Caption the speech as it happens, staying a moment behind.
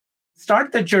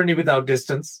start the journey without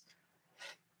distance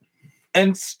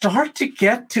and start to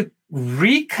get to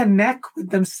reconnect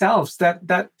with themselves.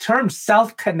 That term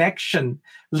self-connection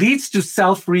leads to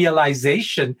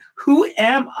self-realization. Who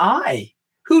am I?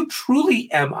 Who truly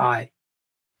am I?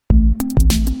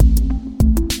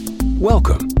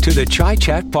 Welcome to the Chai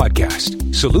Chat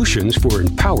Podcast, solutions for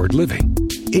empowered living.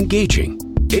 Engaging,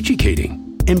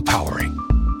 educating, empowering.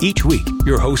 Each week,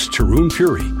 your hosts Tarun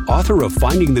Puri, author of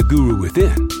Finding the Guru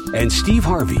Within, and Steve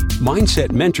Harvey,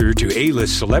 mindset mentor to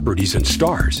A-list celebrities and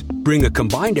stars, bring a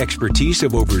combined expertise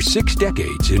of over 6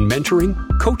 decades in mentoring,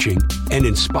 coaching, and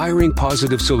inspiring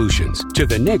positive solutions to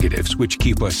the negatives which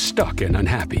keep us stuck and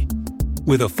unhappy.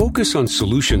 With a focus on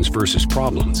solutions versus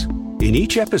problems, in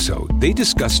each episode, they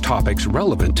discuss topics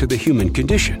relevant to the human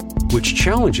condition, which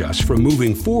challenge us from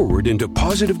moving forward into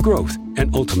positive growth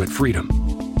and ultimate freedom.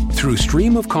 Through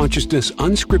stream of consciousness,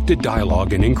 unscripted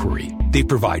dialogue and inquiry, they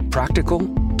provide practical,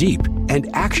 deep,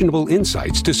 and actionable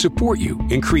insights to support you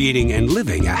in creating and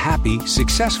living a happy,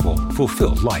 successful,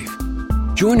 fulfilled life.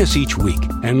 Join us each week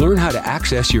and learn how to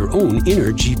access your own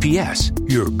inner GPS,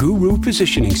 your guru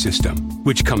positioning system,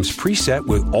 which comes preset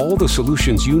with all the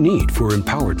solutions you need for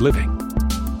empowered living.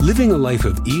 Living a life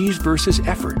of ease versus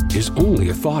effort is only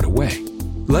a thought away.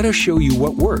 Let us show you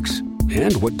what works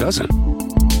and what doesn't.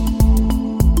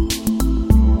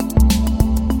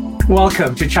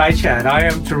 Welcome to Chai Chat. I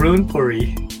am Tarun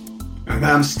Puri. And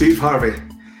I'm Steve Harvey.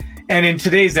 And in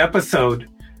today's episode,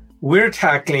 we're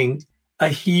tackling a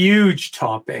huge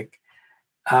topic,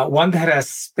 one that has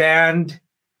spanned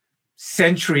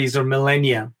centuries or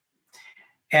millennia.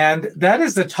 And that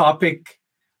is the topic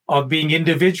of being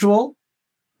individual,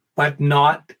 but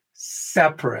not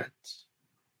separate.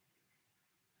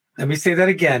 Let me say that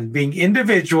again, being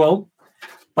individual,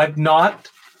 but not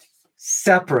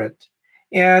separate.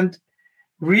 And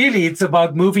really, it's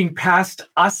about moving past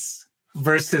us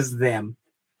versus them.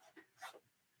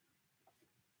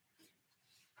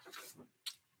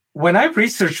 When I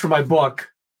researched for my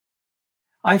book,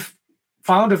 I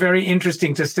found a very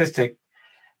interesting statistic,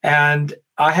 and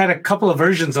I had a couple of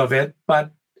versions of it,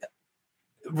 but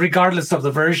regardless of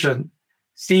the version,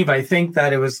 Steve, I think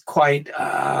that it was quite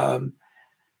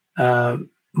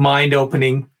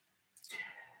mind-opening,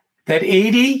 that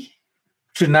 80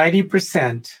 to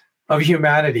 90% of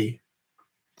humanity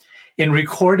in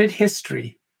recorded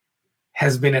history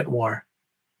has been at war.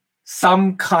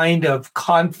 Some kind of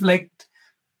conflict,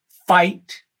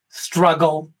 fight,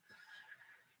 struggle,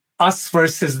 us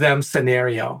versus them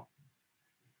scenario.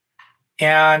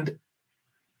 And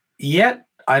yet,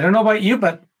 I don't know about you,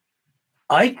 but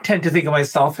I tend to think of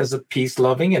myself as a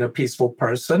peace-loving and a peaceful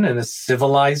person and a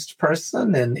civilized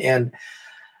person and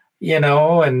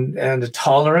a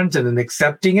tolerant and an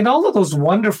accepting and all of those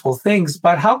wonderful things.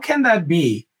 But how can that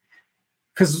be?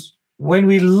 Because when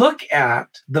we look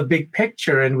at the big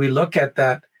picture and we look at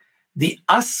that, the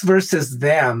us versus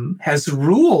them has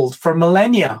ruled for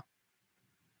millennia.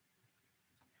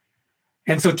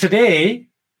 And so today,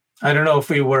 I don't know if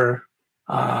we were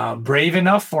brave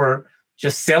enough or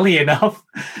just silly enough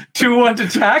to want to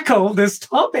tackle this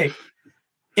topic.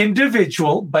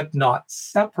 Individual, but not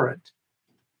separate.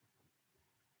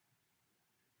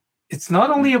 It's not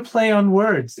only a play on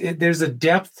words. There's a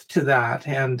depth to that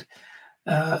and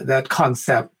that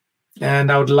concept.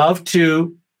 And I would love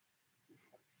to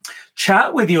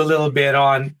chat with you a little bit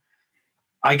on,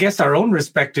 I guess, our own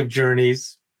respective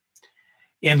journeys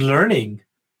in learning.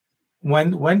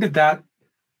 When did that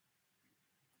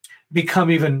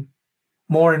become even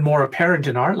more and more apparent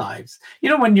in our lives?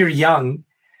 When you're young,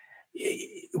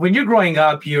 when you're growing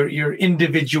up, you're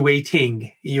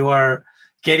individuating. You are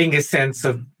getting a sense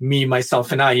of me,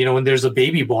 myself, and I. When there's a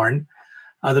baby born,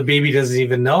 the baby doesn't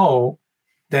even know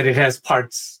that it has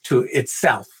parts to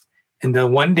itself. And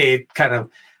then one day it kind of,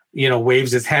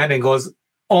 waves its hand and goes,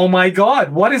 oh my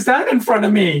God, what is that in front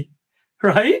of me?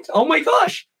 Right? Oh my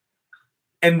gosh.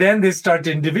 And then they start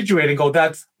to individuate and go,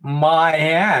 that's my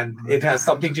hand. It has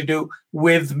something to do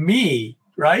with me,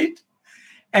 right?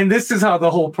 And this is how the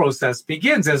whole process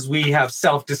begins as we have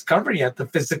self-discovery at the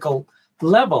physical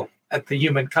level, at the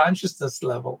human consciousness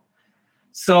level.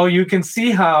 So you can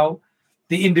see how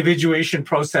the individuation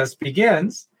process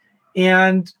begins,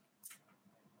 and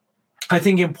I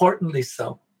think importantly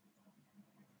so.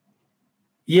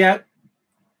 Yet,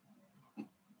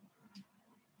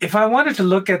 if I wanted to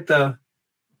look at the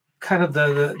kind of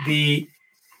the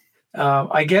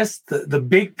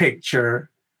big picture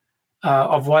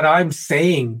of what I'm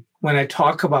saying when I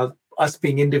talk about us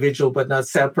being individual but not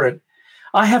separate,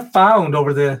 I have found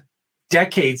over the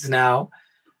decades now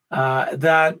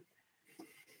that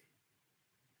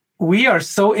we are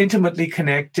so intimately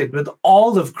connected with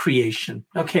all of creation.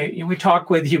 Okay, we talk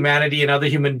with humanity and other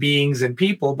human beings and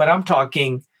people, but I'm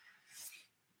talking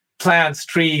plants,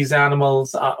 trees,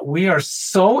 animals. We are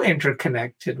so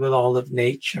interconnected with all of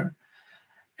nature.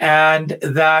 And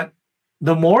that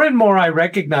the more and more I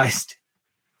recognized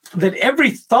that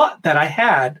every thought that I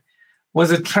had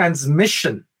was a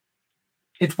transmission.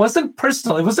 It wasn't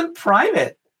personal, it wasn't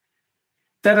private.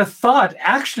 That a thought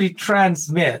actually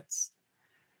transmits,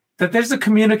 that there's a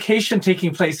communication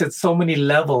taking place at so many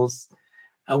levels,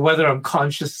 whether I'm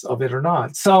conscious of it or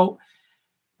not. So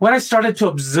what I started to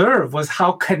observe was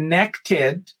how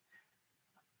connected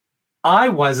I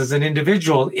was as an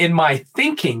individual in my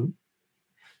thinking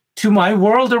to my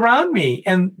world around me.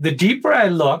 And the deeper I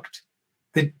looked,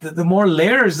 the more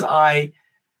layers I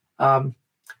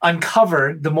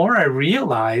uncovered, the more I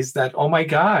realized that, oh my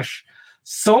gosh,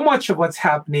 so much of what's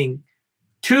happening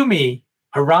to me,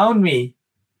 around me,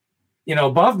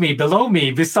 above me, below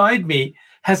me, beside me,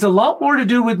 has a lot more to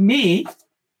do with me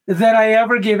than I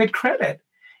ever gave it credit.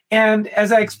 And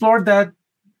as I explored that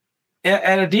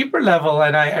at a deeper level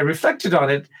and I reflected on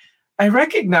it, I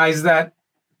recognized that,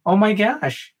 oh my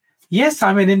gosh, yes,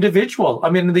 I'm an individual. I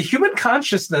mean, in the human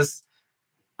consciousness,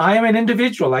 I am an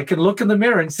individual. I can look in the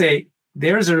mirror and say,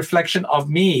 there's a reflection of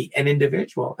me, an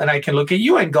individual. And I can look at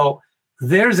you and go,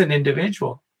 there's an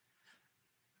individual.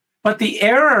 But the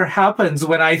error happens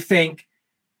when I think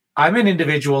I'm an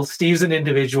individual, Steve's an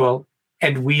individual,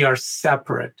 and we are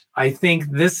separate. I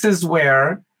think this is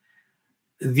where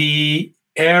the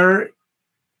error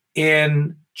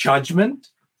in judgment,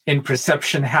 in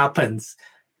perception happens.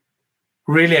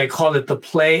 Really, I call it the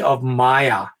play of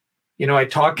Maya. I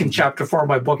talk in chapter 4 of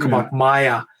my book about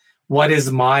Maya. What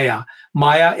is Maya?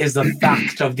 Maya is the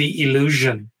fact of the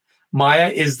illusion. Maya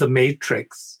is the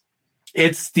matrix.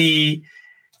 It's the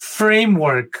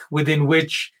framework within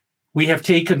which we have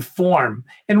taken form.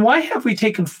 And why have we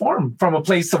taken form? From a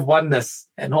place of oneness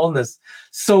and wholeness,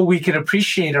 so we can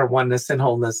appreciate our oneness and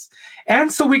wholeness.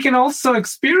 And so we can also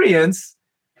experience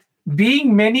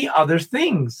being many other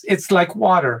things. It's like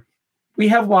water. We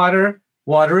have water.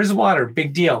 Water is water,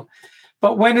 big deal.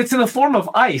 But when it's in the form of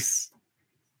ice,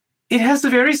 it has a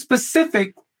very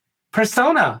specific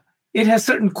persona. It has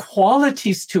certain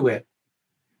qualities to it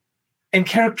and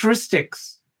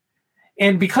characteristics.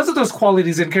 And because of those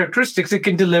qualities and characteristics, it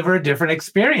can deliver a different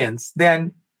experience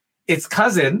than its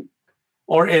cousin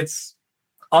or its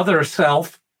other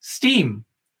self, steam,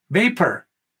 vapor.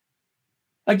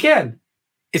 Again,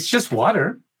 it's just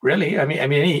water, really. I mean,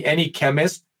 any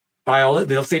chemist, biologist,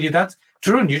 they'll say to you, that's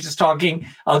true. And you're just talking,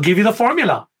 I'll give you the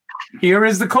formula. Here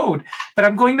is the code. But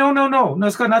I'm going, no,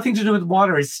 it's got nothing to do with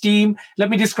water. It's steam. Let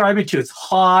me describe it to you. It's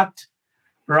hot,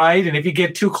 right? And if you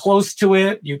get too close to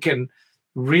it, you can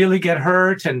really get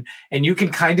hurt, and you can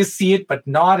kind of see it, but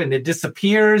not, and it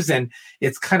disappears, and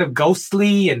it's kind of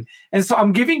ghostly. And so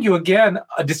I'm giving you, again,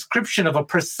 a description of a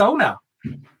persona.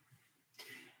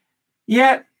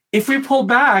 Yet, if we pull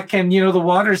back and, the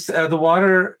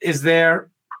water is there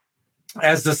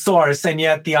as the source, and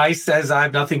yet the ice says, I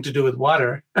have nothing to do with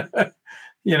water, and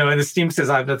the steam says,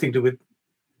 I have nothing to do with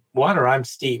water, I'm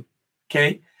steam,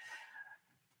 okay?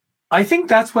 I think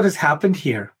that's what has happened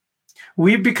here.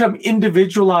 We've become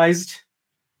individualized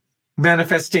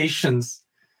manifestations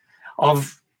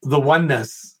of the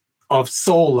oneness, of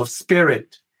soul, of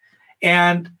spirit,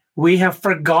 and we have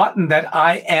forgotten that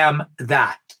I am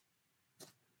that,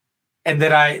 and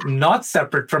that I'm not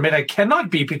separate from it. I cannot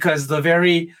be, because the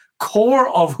very core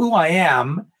of who I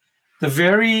am, the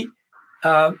very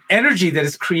energy that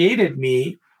has created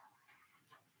me,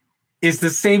 is the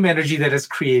same energy that has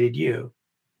created you.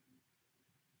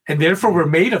 And therefore, we're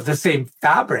made of the same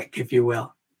fabric, if you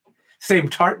will. Same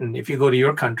tartan, if you go to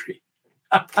your country.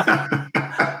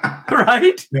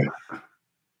 Right?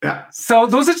 Yeah. So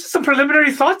those are just some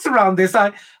preliminary thoughts around this.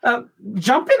 I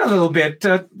jump in a little bit.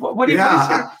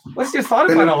 What's your thought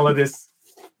about all of this?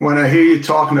 When I hear you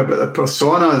talking about the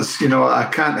personas, I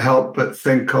can't help but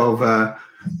think of,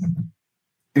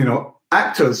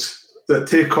 actors that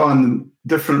take on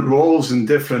different roles in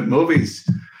different movies.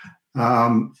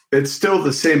 It's still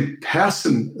the same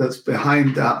person that's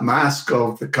behind that mask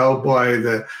of the cowboy,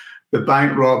 the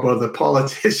bank robber, the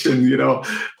politician,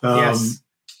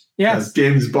 Yes.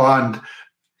 James Bond.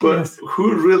 But yes.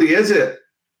 Who really is it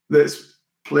that's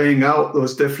playing out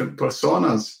those different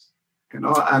personas? And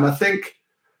I think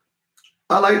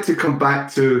I like to come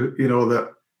back to,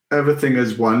 that everything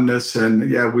is oneness, and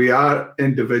we are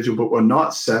individual, but we're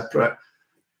not separate.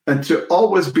 And to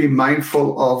always be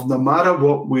mindful of, no matter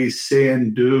what we say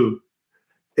and do,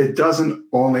 it doesn't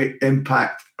only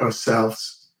impact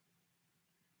ourselves.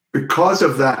 because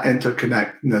of that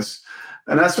interconnectedness.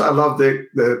 And that's what I love,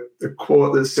 the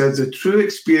quote that says, the true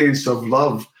experience of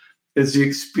love is the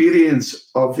experience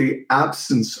of the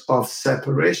absence of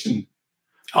separation.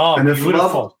 Oh, and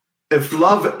beautiful. If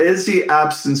love is the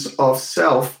absence of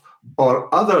self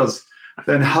or others,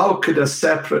 then how could a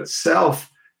separate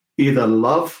self either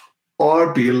love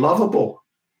or be lovable?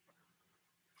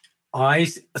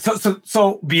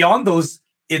 So beyond those,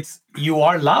 it's you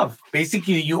are love.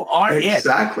 Basically, you are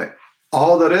exactly.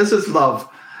 All there is love.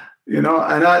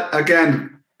 And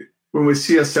again, when we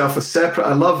see ourselves as separate,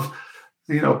 I love,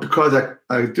 because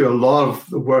I do a lot of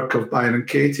the work of Byron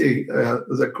Katie.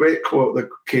 There's a great quote that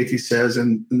Katie says,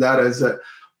 and that is that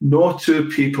no two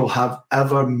people have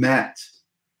ever met.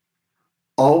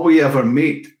 All we ever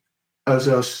meet is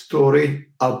a story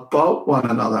about one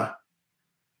another.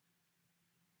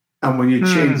 And when you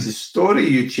change the story,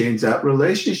 you change that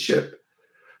relationship.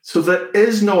 So there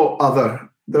is no other.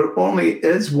 There only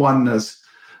is oneness.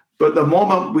 But the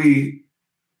moment we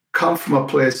come from a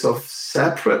place of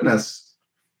separateness,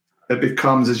 it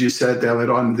becomes, as you said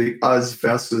earlier on, the us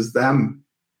versus them.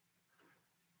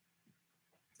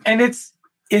 And it's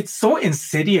so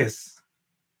insidious.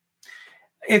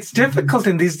 It's difficult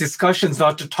in these discussions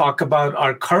not to talk about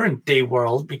our current day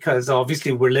world, because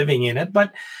obviously we're living in it.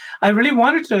 But I really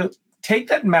wanted to take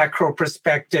that macro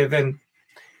perspective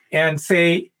and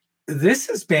say, this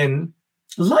has been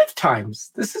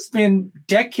lifetimes. This has been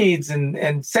decades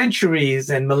and centuries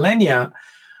and millennia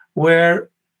where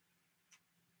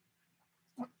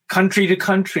country to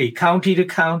country, county to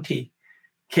county,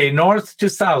 north to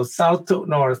south, south to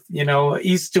north,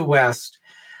 east to west,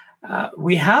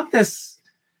 we have this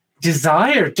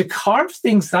desire to carve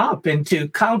things up into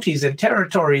counties and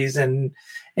territories and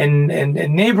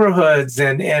neighborhoods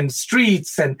and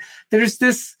streets, and there's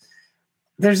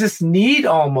this need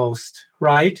almost,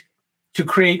 right, to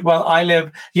create. Well, I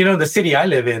live, the city I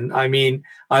live in, I mean,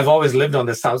 I've always lived on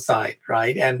the south side,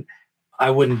 right? And I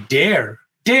wouldn't dare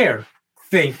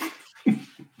think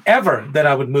ever that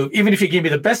I would move, even if you gave me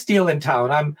the best deal in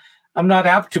town. I'm not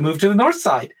apt to move to the north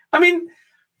side. I mean,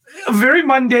 a very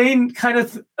mundane kind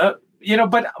of,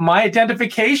 but my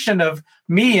identification of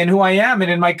me and who I am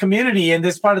and in my community in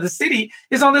this part of the city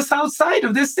is on the south side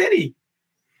of this city.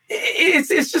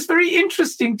 It's just very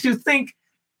interesting to think,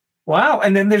 wow.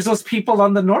 And then there's those people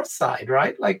on the north side,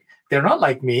 right? Like, they're not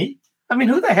like me. I mean,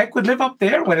 who the heck would live up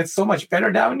there when it's so much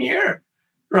better down here,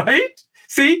 right?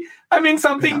 See, I mean,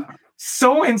 something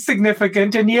so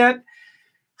insignificant. And yet,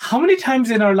 how many times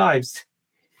in our lives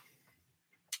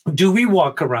do we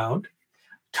walk around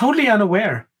totally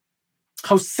unaware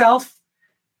how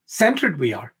self-centered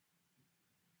we are?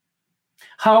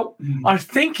 How our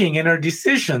thinking and our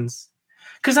decisions,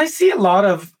 because I see a lot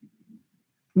of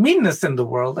meanness in the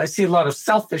world. I see a lot of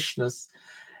selfishness,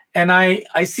 and I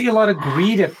see a lot of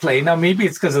greed at play. Now, maybe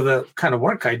it's because of the kind of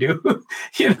work I do,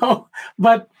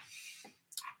 but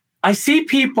I see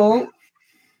people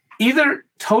either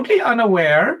totally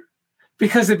unaware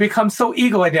because they become so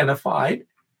ego-identified,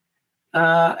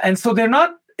 and so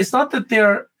it's not that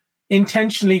they're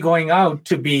intentionally going out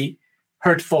to be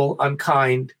hurtful,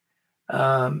 unkind,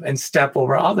 and step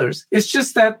over others. It's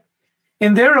just that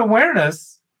in their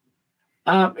awareness,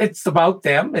 it's about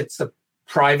them. It's a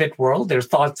private world. Their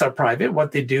thoughts are private.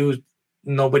 What they do is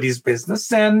nobody's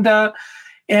business. And so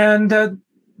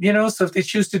if they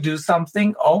choose to do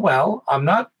something, oh, well, I'm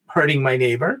not hurting my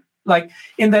neighbor. Like,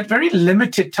 in that very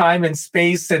limited time and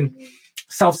space and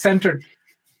self-centered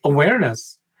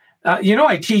awareness.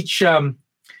 I teach, and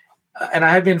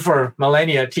I have been for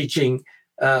millennia teaching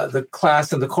the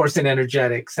class and the course in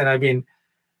energetics. And I've been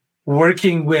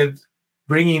working with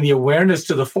bringing the awareness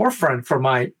to the forefront for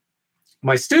my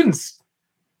students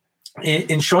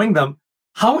in showing them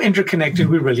how interconnected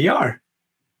we really are.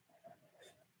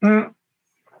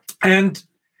 And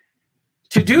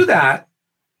to do that,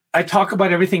 I talk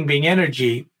about everything being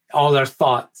energy, all our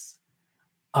thoughts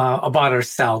about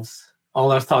ourselves,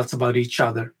 all our thoughts about each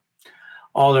other,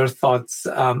 all our thoughts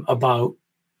about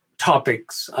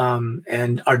topics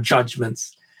and our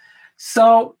judgments.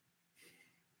 So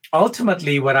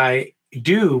ultimately, what I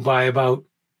do by about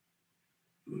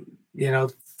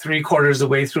 3/4 of the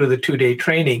way through the 2-day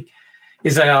training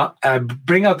is I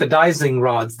bring out the dowsing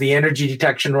rods, the energy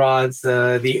detection rods,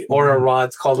 the aura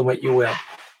rods, call them what you will.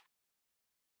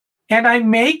 And I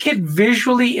make it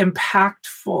visually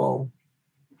impactful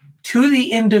to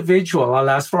the individual. I'll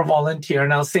ask for a volunteer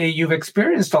and I'll say, you've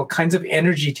experienced all kinds of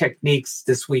energy techniques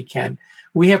this weekend.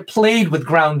 We have played with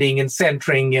grounding and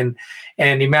centering and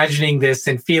imagining this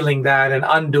and feeling that and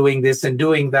undoing this and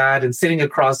doing that and sitting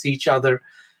across each other.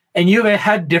 And you've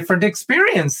had different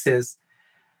experiences.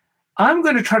 I'm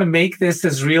going to try to make this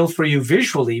as real for you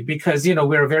visually because,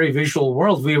 we're a very visual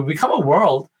world. We become a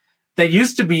world that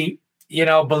used to be,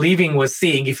 believing was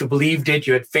seeing. If you believed it,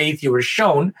 you had faith, you were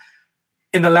shown.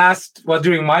 In the last,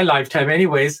 during my lifetime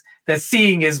anyways, that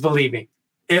seeing is believing.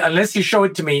 Unless you show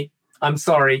it to me, I'm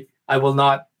sorry, I will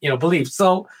not, believe.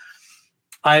 So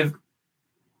I've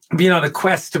been on a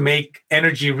quest to make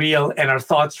energy real and our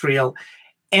thoughts real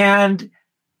and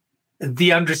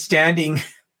the understanding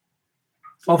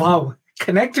of how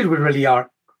connected we really are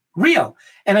real.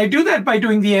 And I do that by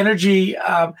doing the energy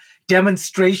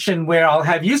demonstration where I'll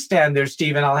have you stand there,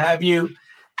 Stephen. I'll have you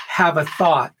have a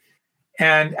thought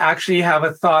and actually have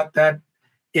a thought that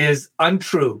is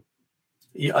untrue,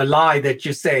 a lie that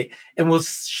you say, and we'll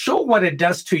show what it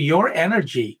does to your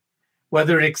energy,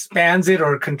 whether it expands it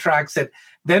or contracts it.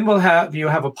 Then we'll have you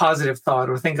have a positive thought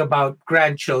or think about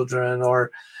grandchildren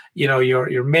or,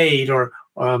 your maid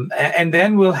and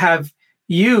then we'll have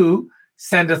you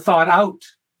send a thought out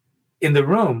in the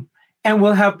room, and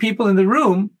we'll have people in the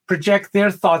room project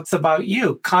their thoughts about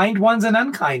you, kind ones and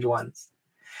unkind ones.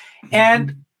 Mm-hmm.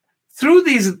 And through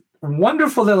these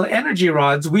wonderful little energy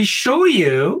rods, we show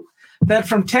you that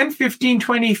from 10, 15,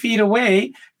 20 feet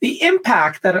away, the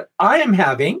impact that I am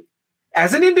having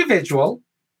as an individual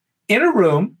in a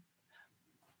room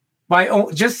by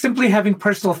just simply having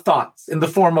personal thoughts in the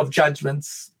form of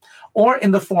judgments or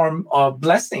in the form of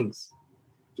blessings.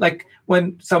 Like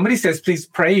when somebody says, please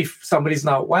pray if somebody's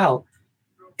not well,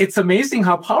 it's amazing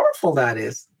how powerful that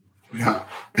is. Yeah.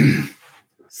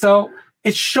 So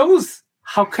it shows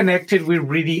how connected we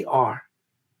really are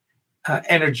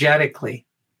energetically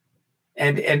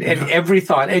and every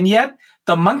thought. And yet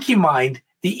the monkey mind,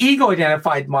 the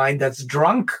ego-identified mind that's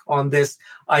drunk on this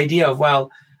idea of,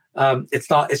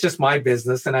 it's just my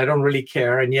business and I don't really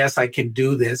care. And yes, I can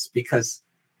do this because,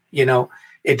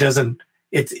 it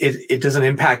doesn't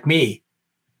impact me.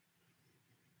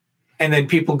 And then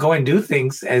people go and do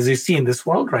things, as you see in this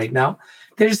world right now.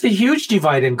 There's a huge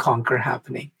divide and conquer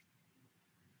happening.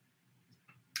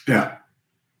 Yeah.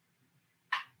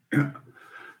 And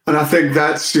I think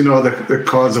that's, the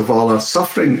cause of all our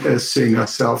suffering is seeing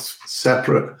ourselves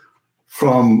separate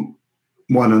from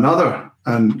one another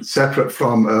and separate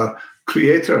from a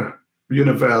creator,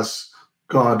 universe,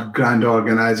 God, grand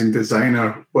organizing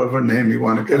designer, whatever name you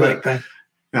want to give it. That.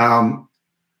 I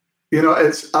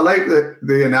like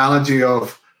the analogy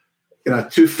of,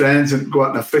 two friends and go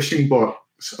out on a fishing boat,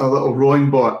 a little rowing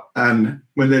boat. And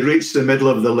when they reach the middle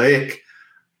of the lake,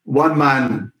 one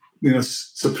man,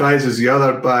 surprises the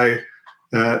other by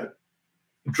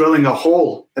drilling a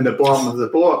hole in the bottom of the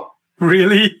boat.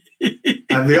 Really?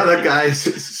 And the other guy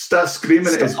starts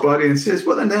screaming at his buddy and says,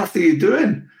 what on earth are you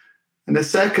doing? And the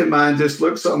second man just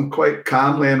looks at him quite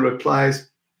calmly and replies,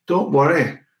 don't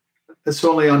worry, it's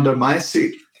only under my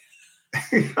seat.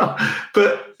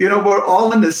 But, we're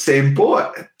all in the same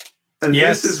boat. And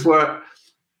yes. This is where,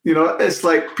 it's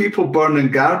like people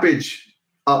burning garbage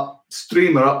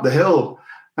upstream or up the hill,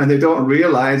 and they don't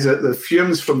realize that the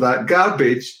fumes from that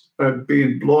garbage are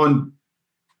being blown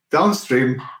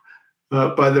downstream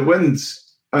by the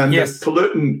winds and yes.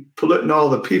 polluting all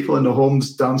the people in the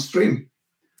homes downstream.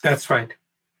 That's right.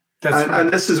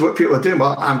 And this is what people are doing.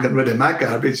 Well, I'm getting rid of my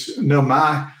garbage. No,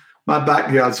 my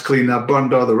backyard's clean. I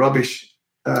burned all the rubbish.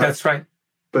 That's right.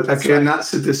 But again,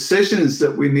 that's the decisions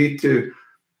that we need to,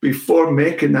 before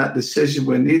making that decision,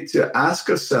 we need to ask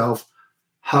ourselves,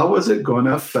 how is it going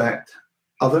to affect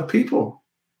other people?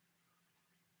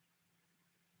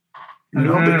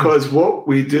 Because what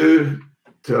we do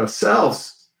to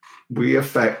ourselves, we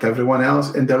affect everyone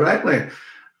else indirectly.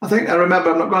 I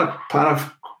remember, I'm not going to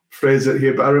paraphrase it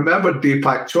here, but I remember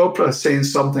Deepak Chopra saying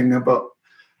something about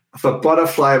if a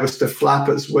butterfly was to flap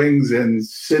its wings in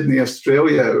Sydney,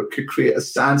 Australia, it could create a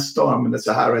sandstorm in the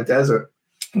Sahara Desert.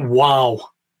 Wow.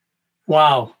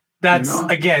 That's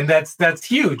again, that's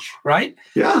huge, right?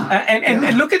 Yeah.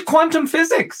 And look at quantum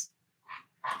physics.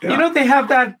 Yeah. They have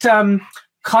that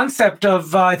concept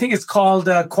of, I think it's called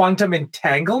quantum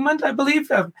entanglement, I believe.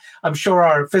 I'm sure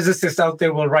our physicists out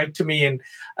there will write to me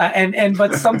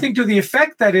but something to the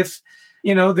effect that if,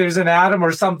 there's an atom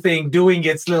or something doing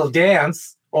its little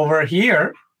dance over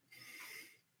here,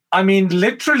 I mean,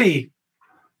 literally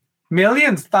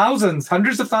millions, thousands,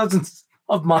 hundreds of thousands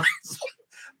of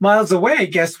miles away,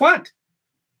 guess what?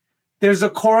 There's a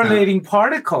correlating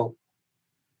particle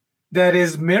that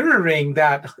is mirroring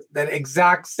that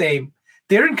exact same.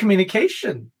 They're in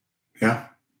communication. Yeah.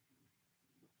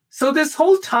 So this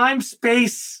whole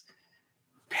time-space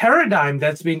paradigm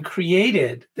that's been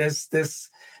created, this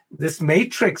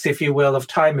matrix, if you will, of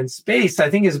time and space, I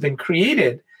think has been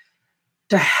created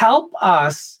to help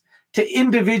us to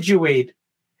individuate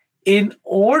in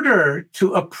order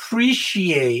to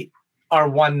appreciate our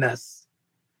oneness,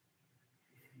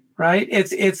 right?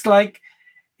 It's like,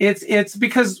 it's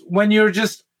because when you're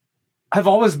just, have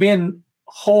always been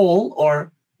whole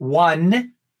or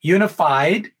one,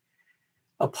 unified,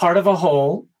 a part of a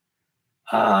whole,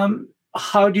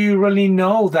 how do you really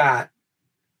know that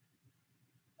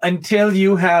until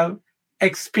you have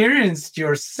experienced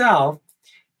yourself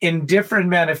in different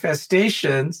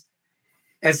manifestations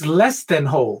as less than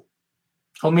whole,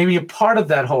 or maybe a part of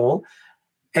that whole?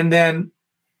 And then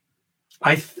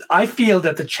I feel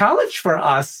that the challenge for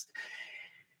us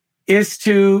is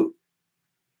to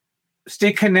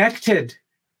stay connected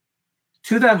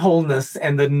to that wholeness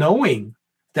and the knowing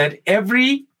that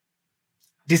every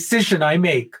decision I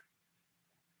make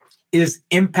is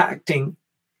impacting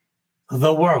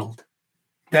the world,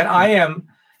 that I am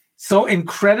so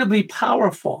incredibly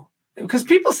powerful. Because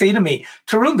people say to me,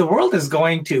 Tarun, the world is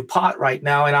going to pot right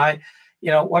now. And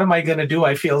what am I going to do?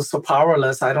 I feel so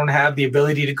powerless. I don't have the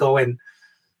ability to go and,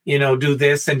 do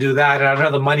this and do that. And I don't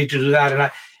have the money to do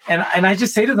that. And I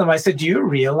just say to them, I said, do you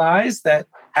realize that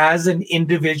as an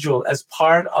individual, as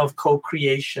part of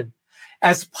co-creation,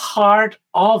 as part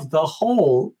of the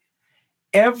whole,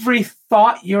 every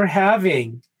thought you're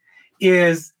having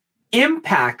is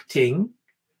impacting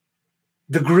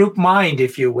the group mind,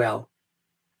 if you will,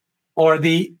 or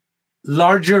the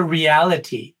larger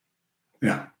reality.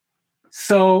 Yeah.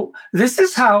 So this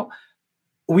is how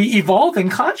we evolve in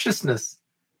consciousness.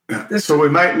 Yeah. So we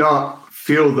might not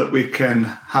feel that we can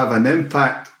have an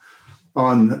impact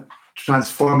on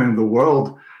transforming the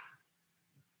world,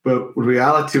 but in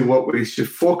reality, what we should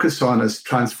focus on is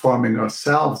transforming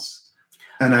ourselves.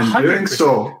 And in 100%. Doing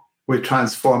so, we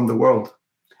transform the world.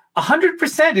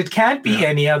 100%. It can't be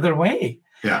any other way.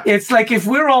 Yeah. It's like if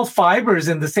we're all fibers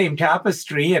in the same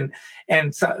tapestry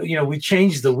and so, we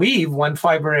change the weave one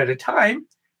fiber at a time,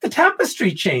 the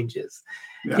tapestry changes.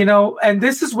 Yeah. And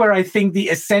this is where I think the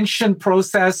ascension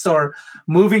process, or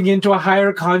moving into a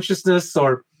higher consciousness,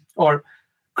 or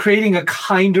creating a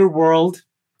kinder world,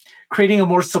 creating a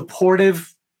more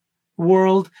supportive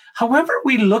world, however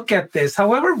we look at this,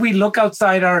 however we look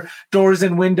outside our doors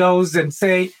and windows and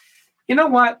say, you know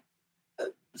what,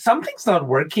 something's not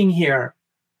working here.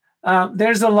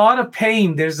 There's a lot of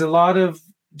pain. There's a lot of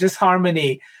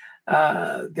disharmony.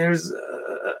 There's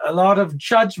a lot of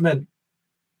judgment.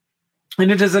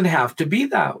 And it doesn't have to be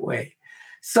that way.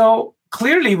 So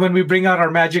clearly, when we bring out our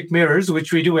magic mirrors,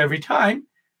 which we do every time,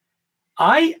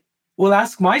 I will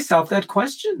ask myself that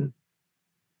question.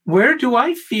 Where do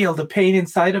I feel the pain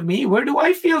inside of me? Where do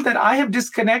I feel that I have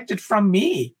disconnected from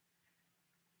me?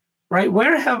 Right?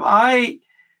 Where have I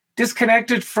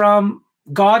disconnected from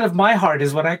God of my heart,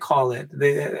 is what I call it.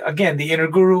 The inner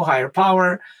guru, higher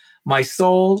power, my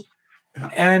soul.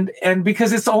 Yeah. And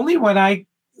because it's only when I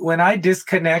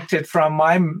disconnected from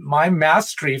my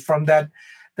mastery, from that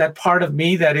part of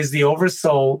me that is the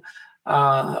oversoul,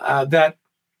 that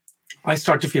I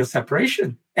start to feel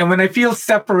separation. And when I feel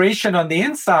separation on the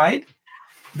inside,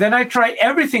 then I try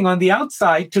everything on the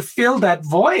outside to fill that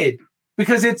void,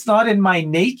 because it's not in my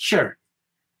nature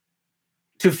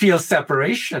to feel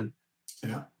separation.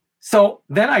 Yeah. So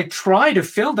then I try to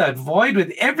fill that void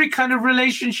with every kind of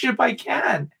relationship I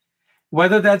can,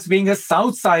 whether that's being a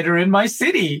Southsider in my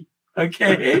city,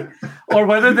 okay, or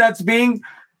whether that's being,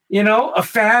 a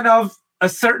fan of a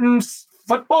certain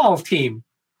football team,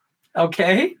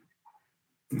 okay,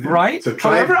 yeah. Right? So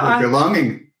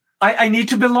belonging. I need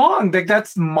to belong.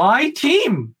 That's my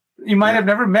team. You might have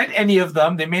never met any of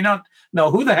them. They may not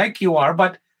know who the heck you are,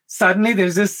 but suddenly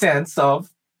there's this sense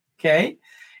of, okay,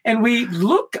 and we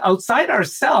look outside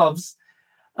ourselves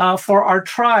for our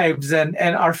tribes and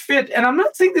our fit. And I'm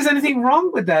not saying there's anything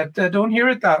wrong with that. Don't hear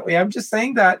it that way. I'm just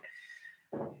saying that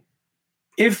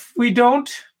if we don't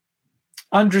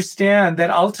understand that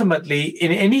ultimately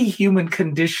in any human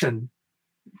condition,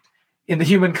 in the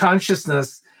human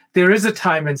consciousness, there is a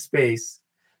time and space.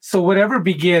 So whatever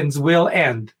begins will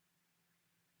end.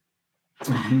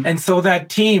 Mm-hmm. And so that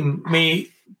team may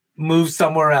move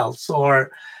somewhere else,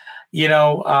 or,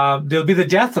 there'll be the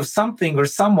death of something or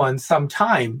someone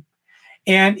sometime.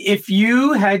 And if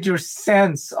you had your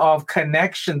sense of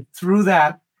connection through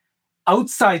that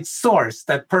outside source,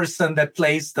 that person, that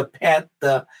place, the pet,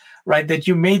 that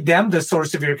you made them the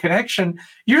source of your connection,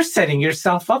 you're setting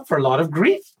yourself up for a lot of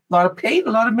grief, a lot of pain,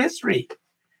 a lot of misery,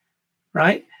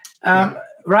 right?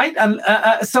 Right? And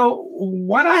so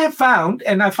what I have found,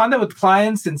 and I found that with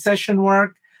clients in session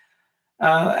work,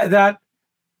 that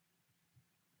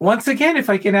once again, if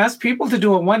I can ask people to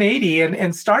do a 180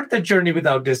 and start the journey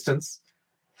without distance,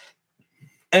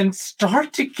 and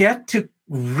start to get to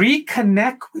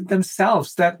reconnect with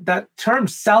themselves. That term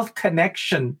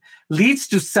self-connection leads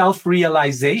to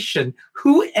self-realization.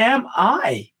 Who am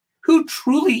I? Who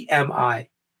truly am I?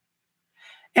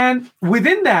 And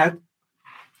within that,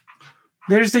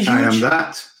 there's a huge... I am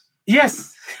that.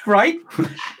 Yes, right?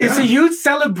 It's a huge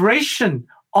celebration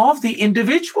of the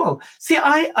individual. See,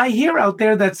 I hear out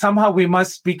there that somehow we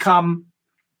must become...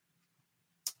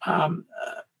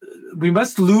 we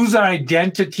must lose our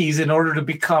identities in order to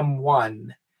become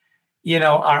one. And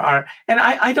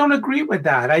I don't agree with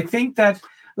that. I think that,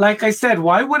 like I said,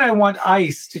 why would I want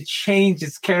ice to change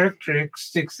its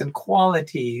characteristics and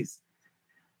qualities?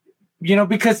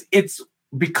 Because it's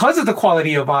because of the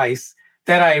quality of ice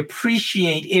that I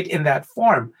appreciate it in that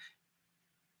form,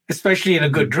 especially in a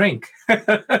good drink.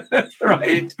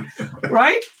 Right?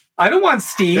 Right? I don't want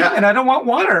steam and I don't want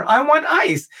water. I want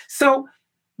ice. So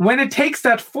when it takes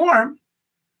that form,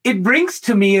 it brings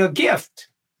to me a gift.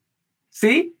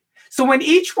 See? So when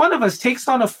each one of us takes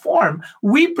on a form,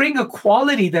 we bring a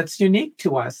quality that's unique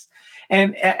to us.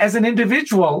 And as an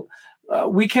individual,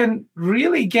 we can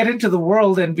really get into the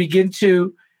world and begin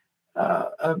to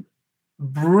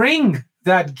bring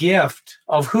that gift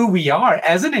of who we are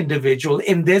as an individual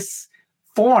in this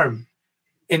form,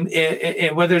 in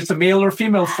whether it's a male or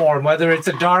female form, whether it's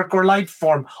a dark or light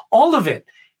form, all of it.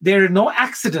 There are no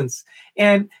accidents.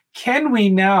 And can we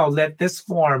now let this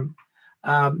form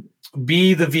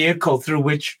be the vehicle through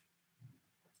which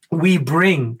we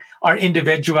bring our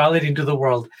individuality into the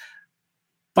world,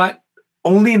 but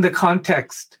only in the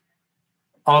context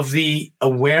of the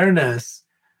awareness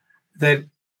that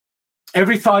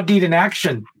every thought, deed, and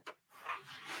action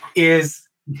is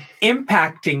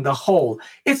impacting the whole.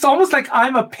 It's almost like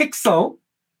I'm a pixel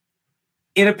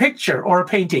in a picture or a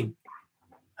painting.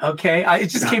 Okay, it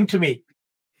just came to me.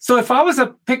 So if I was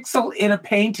a pixel in a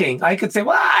painting, I could say,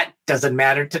 well, it doesn't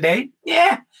matter today.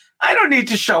 Yeah, I don't need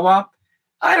to show up.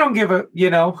 I don't give a,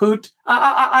 hoot. No,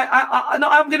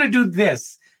 I'm going to do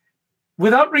this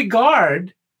without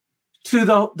regard to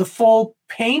the full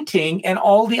painting and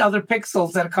all the other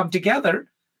pixels that come together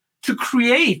to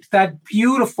create that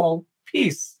beautiful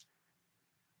piece.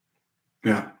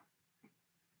 Yeah.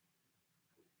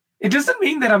 It doesn't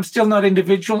mean that I'm still not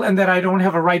individual and that I don't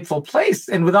have a rightful place.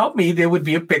 And without me, there would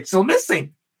be a pixel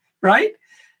missing, right?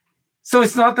 So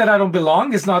it's not that I don't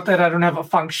belong. It's not that I don't have a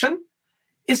function.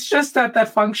 It's just that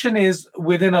that function is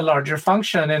within a larger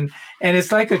function. And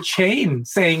it's like a chain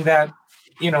saying that,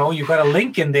 you've got a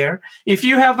link in there. If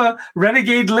you have a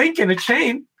renegade link in a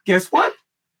chain, guess what?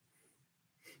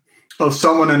 Or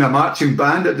someone in a marching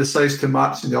band that decides to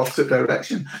march in the opposite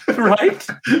direction. Right?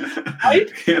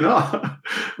 Right?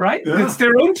 Right? Yeah. It's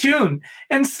their own tune.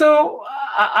 And so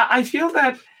I feel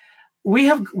that we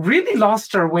have really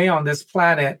lost our way on this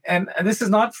planet. And this is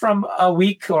not from a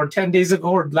week or 10 days ago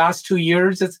or last 2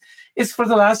 years. It's for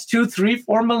the last 2, 3,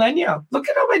 4 millennia. Look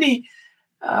at how many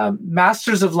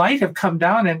masters of light have come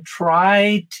down and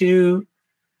tried to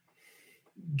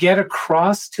get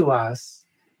across to us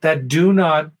that do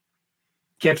not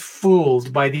get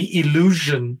fooled by the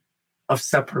illusion of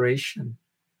separation.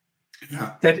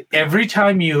 Yeah. That every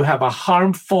time you have a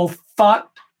harmful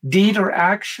thought, deed, or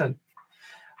action,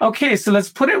 okay, so let's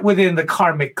put it within the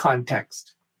karmic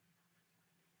context.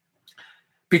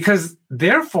 Because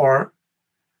therefore,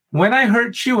 when I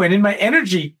hurt you, and in my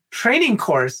energy training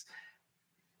course,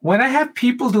 when I have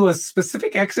people do a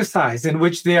specific exercise in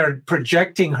which they are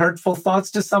projecting hurtful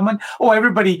thoughts to someone,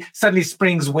 everybody suddenly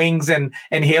springs wings and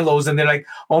halos, and they're like,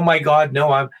 oh my God,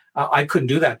 no, I couldn't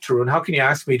do that, Tarun. How can you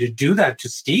ask me to do that to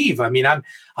Steve? I mean,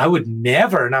 I would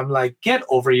never. And I'm like, get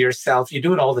over yourself. You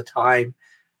do it all the time.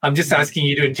 I'm just asking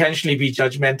you to intentionally be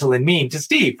judgmental and mean to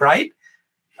Steve, right?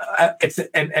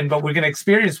 But we're going to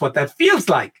experience what that feels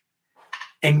like.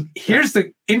 And here's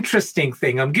the interesting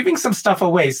thing. I'm giving some stuff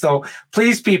away. So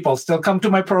please, people, still come to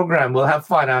my program. We'll have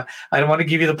fun. I don't want to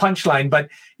give you the punchline, but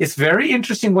it's very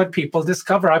interesting what people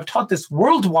discover. I've taught this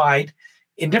worldwide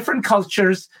in different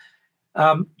cultures,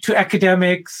 to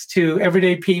academics, to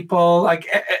everyday people, like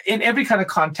in every kind of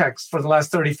context for the last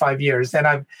 35 years. And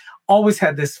I've always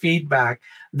had this feedback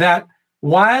that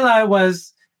while I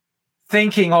was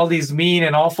thinking all these mean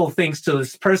and awful things to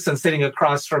this person sitting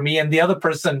across from me, and the other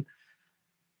person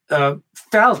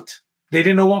felt they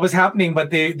didn't know what was happening, but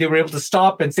they were able to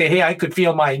stop and say, hey, I could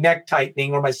feel my neck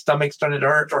tightening or my stomach started to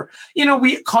hurt, or,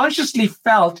 we consciously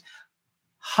felt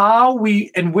how we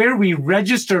and where we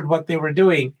registered what they were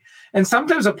doing. And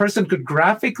sometimes a person could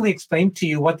graphically explain to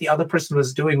you what the other person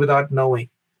was doing without knowing.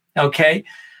 Okay.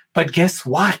 But guess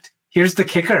what? Here's the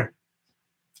kicker.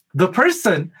 The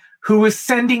person who was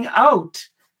sending out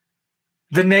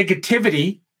the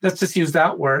negativity let's just use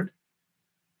that word,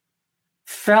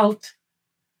 felt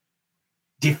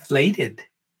deflated.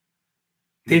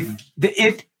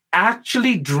 It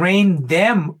actually drained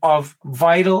them of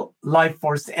vital life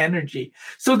force energy.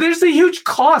 So there's a huge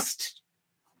cost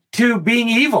to being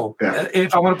evil,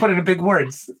 if I want to put it in big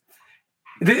words.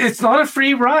 It's not a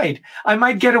free ride. I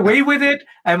might get away with it.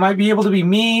 I might be able to be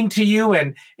mean to you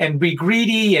and be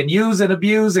greedy and use and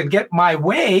abuse and get my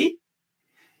way.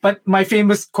 But my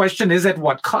famous question is, at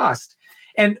what cost?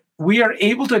 And we are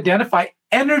able to identify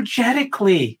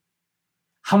energetically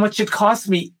how much it costs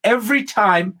me every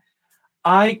time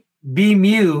I beam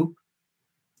you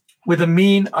with a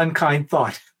mean, unkind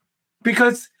thought.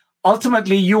 Because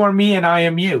ultimately, you are me and I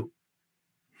am you.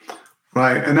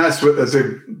 Right. And that's what, as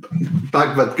a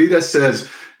Bhagavad Gita says,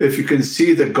 if you can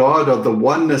see the God or the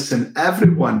oneness in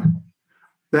everyone,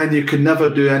 then you can never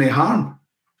do any harm.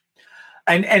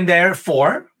 And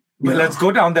therefore, let's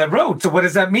go down that road. So what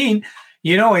does that mean?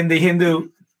 You know, in the Hindu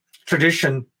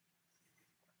tradition,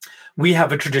 we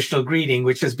have a traditional greeting,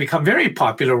 which has become very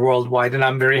popular worldwide, and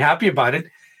I'm very happy about it.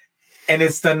 And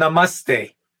it's the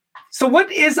namaste. So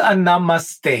what is a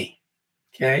namaste?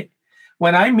 Okay.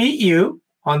 When I meet you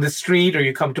on the street or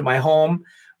you come to my home,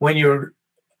 when you're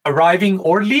arriving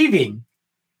or leaving,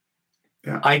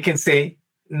 I can say,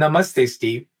 namaste,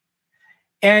 Steve.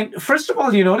 And first of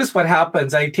all, you notice what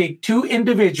happens. I take two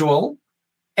individual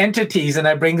entities and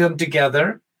I bring them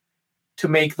together to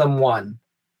make them one.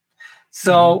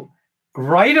 So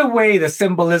right away, the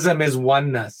symbolism is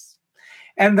oneness.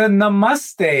 And the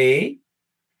namaste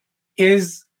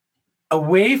is a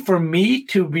way for me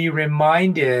to be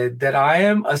reminded that I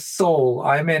am a soul,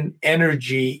 I'm an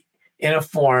energy in a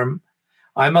form,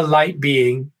 I'm a light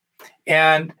being,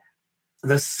 and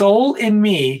the soul in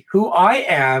me, who I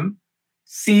am,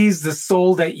 sees the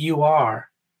soul that you are,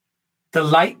 the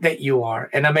light that you are,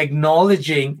 and I'm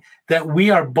acknowledging that we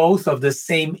are both of the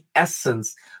same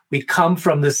essence. We come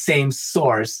from the same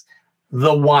source,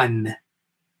 the one.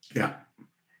 Yeah.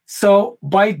 So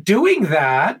by doing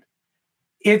that,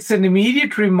 it's an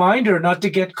immediate reminder not to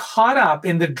get caught up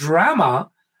in the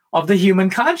drama of the human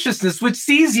consciousness, which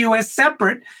sees you as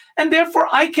separate, and therefore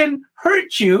I can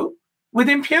hurt you with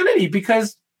impunity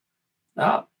because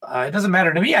it doesn't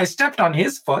matter to me. I stepped on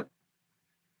his foot.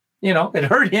 You know, it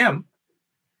hurt him.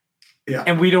 Yeah.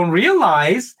 And we don't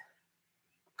realize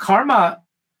karma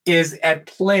is at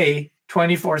play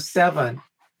 24/7.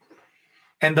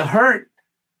 And the hurt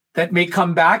that may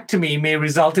come back to me may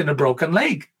result in a broken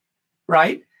leg,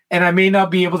 right? And I may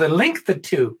not be able to link the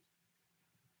two.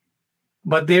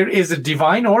 But there is a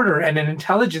divine order and an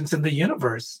intelligence in the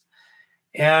universe.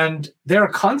 And there are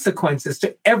consequences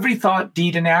to every thought,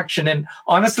 deed, and action. And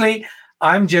honestly,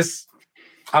 I'm just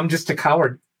a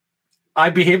coward. I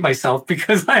behave myself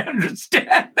because I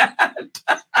understand that.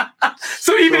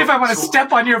 So even if I want to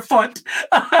step on your foot,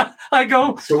 I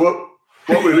go. So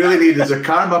what we really need is a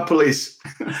karma police.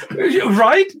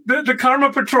 Right? The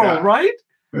karma patrol, right?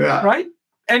 Yeah. Right?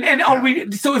 And are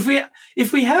we, so if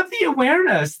we have the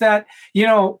awareness that, you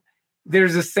know,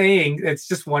 there's a saying that's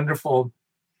just wonderful.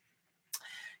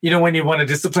 You know, when you want to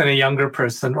discipline a younger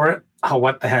person or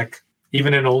what the heck,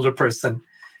 even an older person,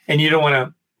 and you don't want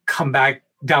to come back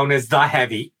down as the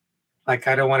heavy, like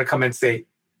I don't want to come and say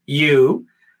you,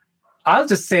 I'll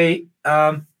just say,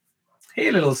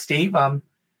 hey, little Steve,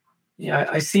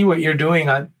 I see what you're doing.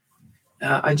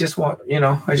 I just want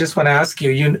to ask you,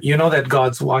 you know that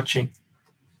God's watching.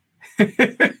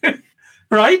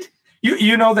 Right?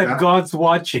 You know that God's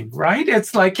watching, right?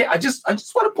 It's like, I just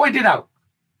want to point it out.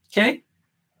 Okay?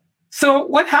 So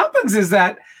what happens is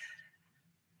that,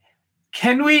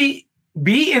 can we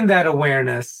be in that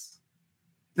awareness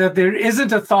that there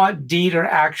isn't a thought, deed, or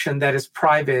action that is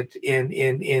private in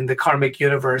the karmic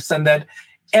universe, and that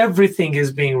everything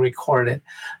is being recorded,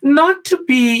 not to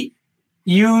be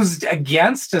used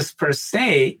against us per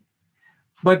se,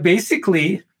 but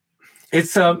basically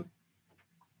it's a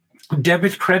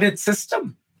debit credit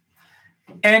system.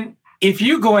 And if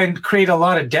you go and create a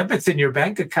lot of debits in your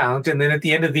bank account, and then at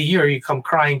the end of the year, you come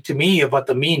crying to me about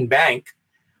the mean bank,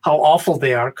 how awful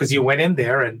they are because you went in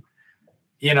there and,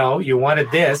 you know, you wanted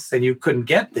this and you couldn't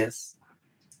get this,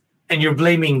 and you're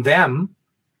blaming them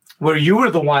where you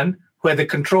were the one who had the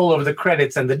control over the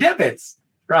credits and the debits,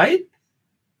 right?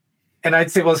 And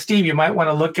I'd say, well, Steve, you might want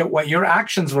to look at what your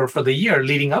actions were for the year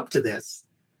leading up to this.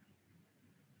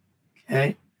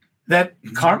 Okay? That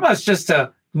karma is just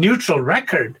a neutral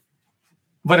record,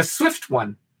 but a swift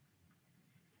one.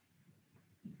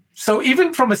 So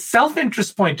even from a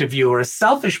self-interest point of view or a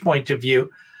selfish point of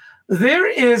view, there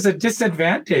is a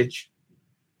disadvantage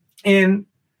in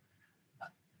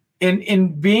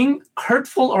in being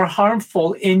hurtful or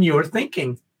harmful in your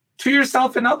thinking to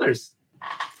yourself and others.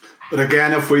 But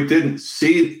again, if we didn't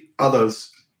see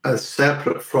others as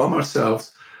separate from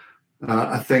ourselves,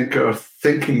 I think our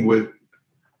thinking would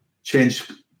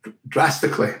change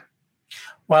drastically.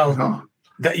 Well,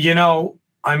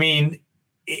 I mean,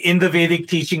 in the Vedic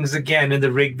teachings, again, in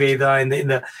the Rig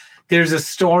Veda, there's a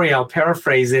story, I'll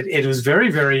paraphrase it. It was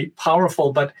very, very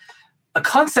powerful, but a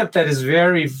concept that is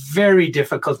very, very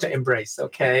difficult to embrace,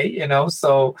 okay?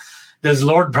 So there's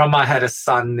Lord Brahma had a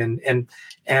son,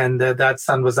 and that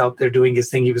son was out there doing his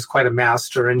thing. He was quite a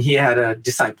master, and he had a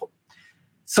disciple.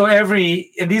 So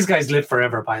and these guys live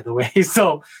forever, by the way.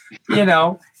 So,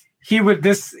 he would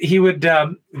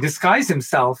disguise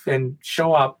himself and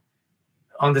show up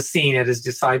on the scene at his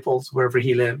disciples wherever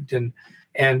he lived, and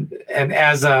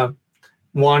as a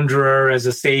wanderer, as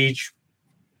a sage,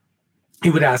 he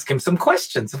would ask him some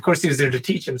questions. Of course, he was there to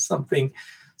teach him something.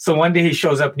 So one day he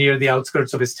shows up near the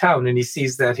outskirts of his town, and he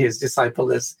sees that his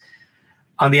disciple is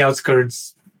on the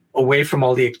outskirts, away from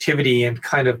all the activity and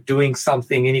kind of doing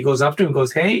something. And he goes up to him and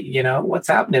goes, "Hey, what's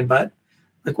happening, bud?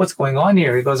 Like, what's going on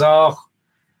here?" He goes, "Oh,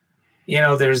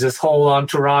 there's this whole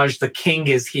entourage. The king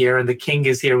is here, and the king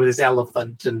is here with his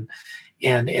elephant, and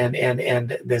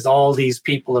there's all these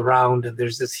people around, and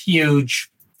there's this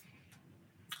huge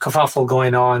kerfuffle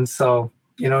going on." So,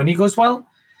 and he goes, "Well,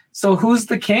 so who's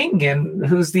the king and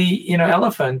who's the,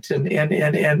 elephant?" And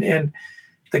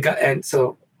the guy, and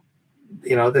so,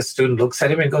 the student looks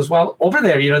at him and goes, "Well, over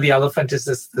there, the elephant is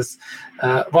this,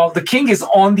 the king is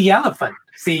on the elephant.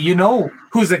 See,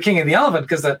 who's the king of the elephant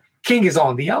because the king is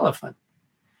on the elephant."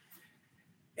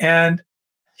 And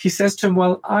he says to him,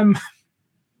 "Well, I'm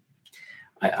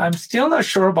still not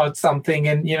sure about something."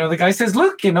 And, the guy says,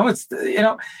 "Look, it's,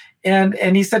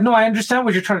 and he said, "No, I understand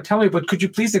what you're trying to tell me, but could you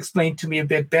please explain to me a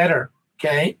bit better?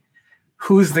 Okay.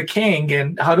 Who's the king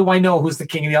and how do I know who's the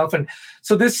king of the elephant?"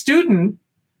 So this student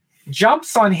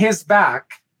jumps on his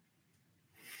back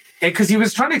because he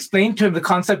was trying to explain to him the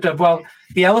concept of, well,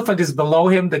 the elephant is below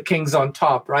him, the king's on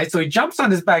top, right? So he jumps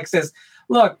on his back, says,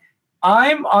 "Look,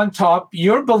 I'm on top,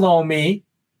 you're below me.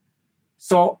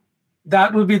 So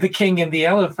that would be the king and the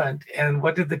elephant." And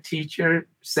what did the teacher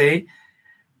say?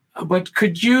 "But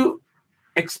could you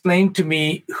explain to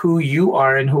me who you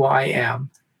are and who I am?"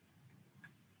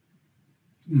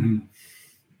 Mm-hmm.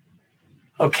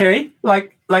 Okay,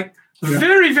 like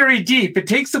very, very deep. It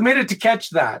takes a minute to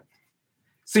catch that.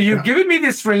 So you've given me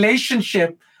this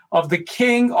relationship of the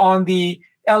king on the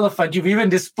elephant. You've even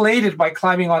displayed it by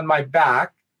climbing on my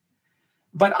back.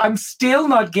 But I'm still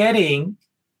not getting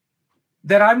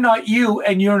that I'm not you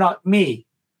and you're not me.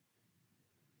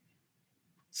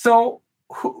 So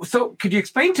could you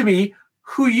explain to me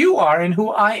who you are and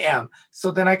who I am,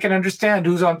 so then I can understand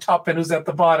who's on top and who's at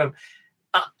the bottom?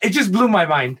 It just blew my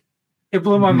mind. It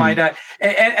blew my mind.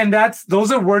 And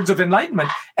those are words of enlightenment.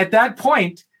 At that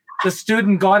point, the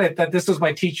student got it, that this was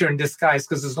my teacher in disguise,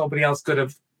 because there's nobody else could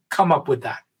have come up with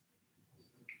that.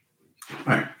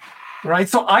 Right.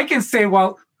 So I can say,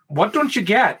 well, what don't you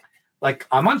get? Like,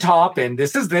 I'm on top, and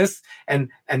this is this, and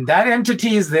that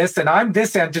entity is this, and I'm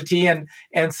this entity, and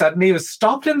suddenly it was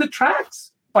stopped in the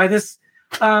tracks by this.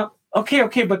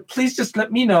 Okay, but please just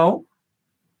let me know,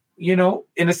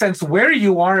 in a sense, where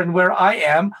you are and where I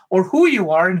am, or who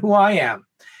you are and who I am,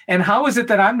 and how is it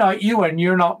that I'm not you and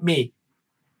you're not me?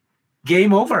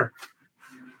 Game over.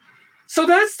 So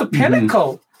that's the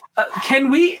pinnacle. Can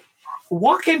we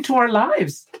walk into our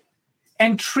lives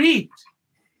and treat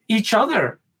each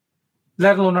other,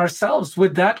 let alone ourselves,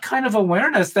 with that kind of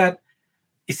awareness that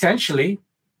essentially,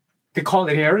 they call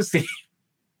it heresy,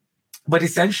 but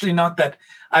essentially not that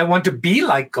I want to be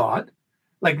like God.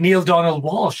 Like Neil Donald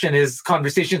Walsh in his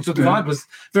conversations with God was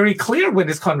very clear with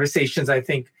his conversations, I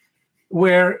think,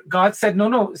 where God said,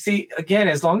 no, see, again,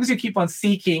 as long as you keep on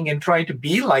seeking and trying to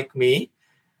be like me,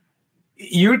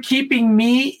 you're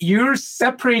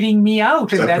separating me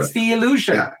out, and that's the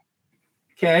illusion. Yeah.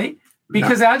 Okay?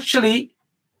 Because actually,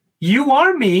 you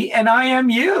are me and I am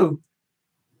you.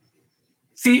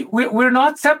 See, we're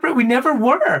not separate. We never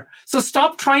were. So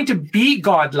stop trying to be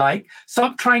godlike.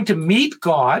 Stop trying to meet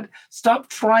God. Stop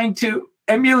trying to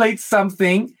emulate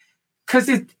something, because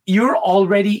you're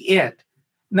already it.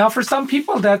 Now, for some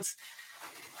people, that's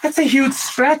a huge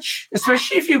stretch,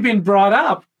 especially if you've been brought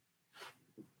up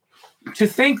to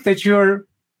think that you're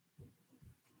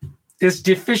this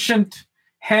deficient,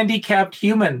 handicapped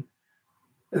human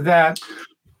that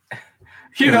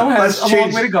has a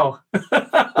long way to go.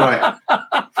 Right.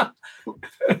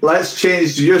 Let's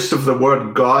change the use of the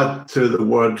word God to the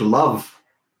word love.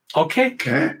 Okay.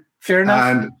 Fair enough.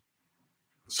 And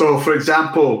so, for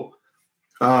example,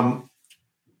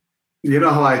 You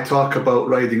know how I talk about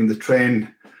riding the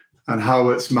train and how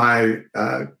it's my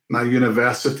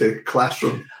university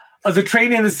classroom. Oh, the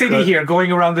train in the city here,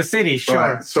 going around the city, sure.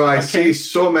 Right. So I see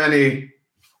so many,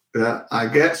 I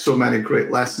get so many great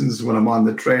lessons when I'm on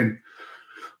the train.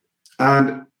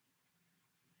 And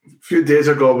a few days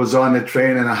ago, I was on the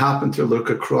train and I happened to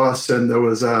look across, and there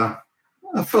was a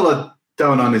fella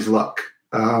down on his luck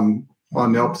on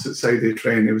the opposite side of the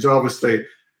train. He was obviously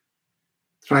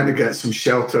trying to get some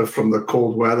shelter from the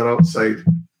cold weather outside.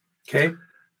 Okay.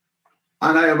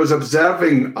 And I was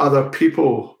observing other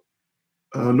people.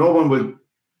 No one would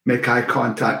make eye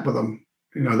contact with him,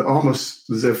 almost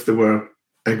as if they were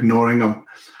ignoring him.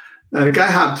 And the guy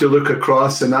happened to look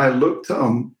across, and I looked at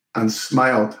him and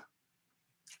smiled.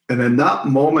 And in that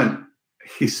moment,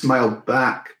 he smiled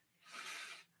back.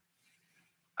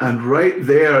 And right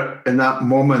there in that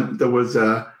moment, there was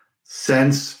a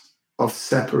sense of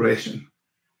separation.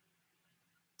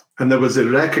 And there was a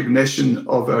recognition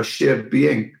of our shared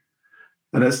being.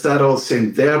 And it's that old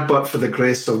saying, there but for the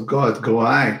grace of God go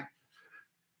I.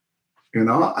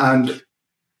 And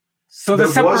so the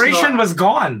separation was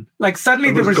gone. Like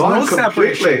suddenly there was no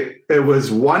separation. It was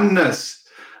oneness.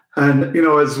 And,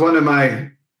 as one of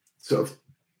my sort of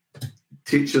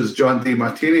teachers, John D.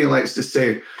 Martini, likes to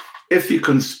say, if you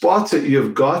can spot it,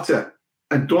 you've got it.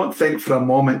 And don't think for a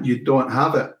moment you don't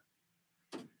have it.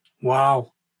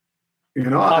 Wow.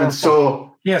 Powerful. And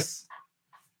so, yes.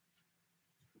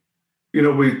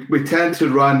 We tend to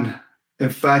run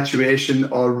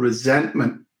infatuation or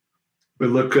resentment. We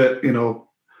look at,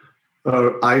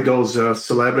 our idols, our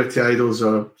celebrity idols,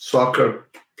 our soccer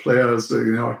players,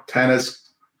 our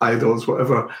tennis idols,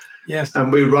 whatever. Yes.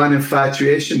 And we run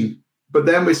infatuation. But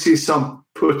then we see some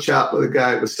poor chap with a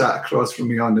guy that was sat across from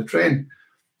me on the train,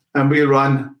 and we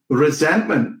run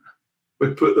resentment. We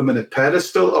put them in a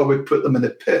pedestal or we put them in a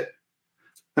pit.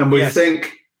 And we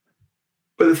think,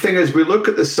 but the thing is, we look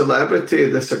at the celebrity,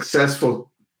 the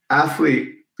successful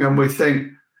athlete, and we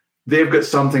think they've got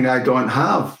something I don't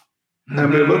have. Mm-hmm.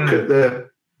 And we look at the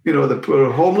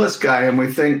poor homeless guy, and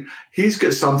we think he's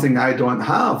got something I don't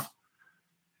have.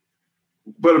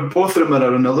 But both of them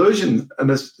are an illusion.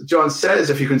 And as John says,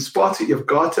 if you can spot it, you've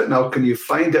got it. Now, can you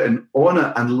find it and own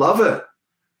it and love it?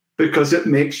 Because it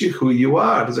makes you who you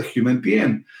are as a human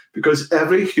being. Because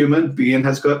every human being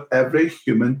has got every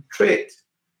human trait.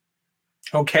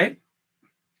 Okay.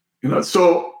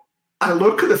 So I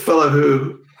look at the fellow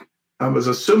who I was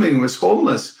assuming was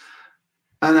homeless,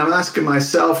 and I'm asking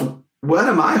myself, where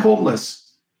am I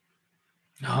homeless?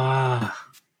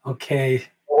 Okay.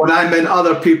 When I'm in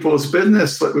other people's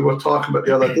business, like we were talking about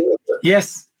the other day.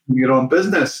 Yes. In your own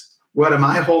business, where am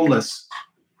I homeless?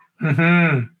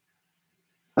 Mm-hmm.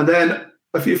 And then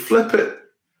if you flip it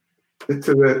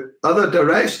to the other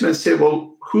direction and say,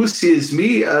 well, who sees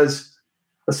me as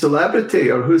a celebrity,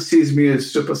 or who sees me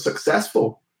as super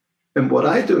successful in what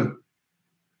I do?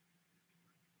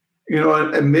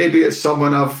 And maybe it's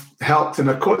someone I've helped in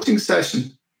a coaching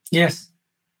session. Yes.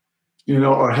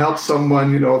 Or helped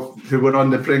someone, who were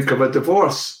on the brink of a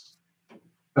divorce,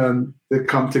 and they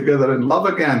come together in love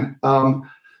again.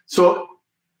 So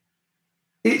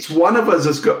each one of us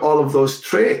has got all of those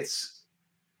traits,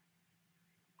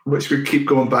 which we keep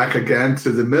going back again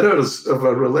to the mirrors of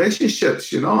our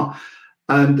relationships,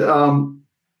 And,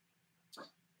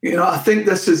 I think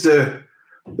this is the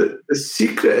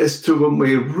secret is to when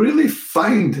we really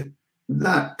find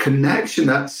that connection,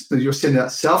 that's, you're saying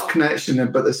that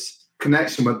self-connection, but this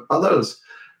connection with others,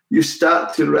 you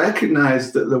start to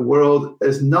recognize that the world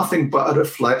is nothing but a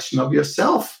reflection of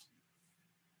yourself.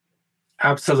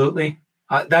 Absolutely.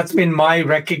 That's been my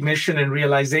recognition and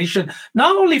realization,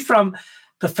 not only from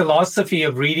the philosophy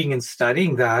of reading and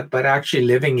studying that, but actually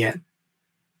living it.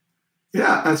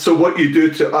 Yeah, and so what you do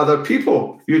to other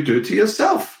people, you do to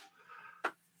yourself.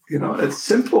 It's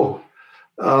simple.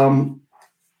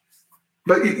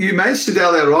 But you mentioned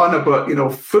earlier on about,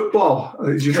 football.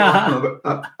 As you know,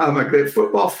 I'm a great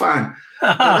football fan.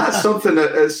 And that's something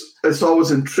that it's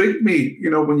always intrigued me.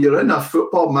 When you're in a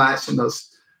football match and there's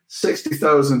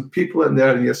 60,000 people in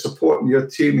there and you're supporting your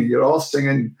team and you're all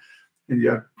singing and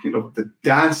you're,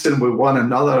 dancing with one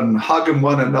another and hugging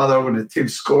one another when the team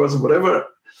scores and whatever.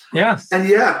 Yes. And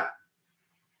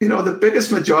the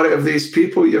biggest majority of these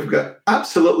people you've got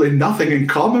absolutely nothing in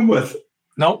common with.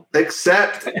 Nope.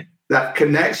 Except that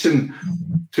connection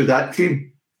to that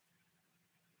team.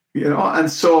 And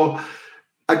so,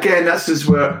 again, this is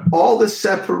where all the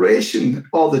separation,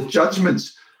 all the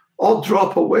judgments, all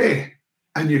drop away.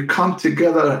 And you come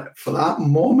together for that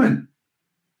moment.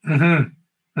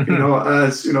 Mm-hmm. Mm-hmm.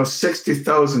 As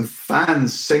 60,000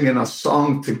 fans singing a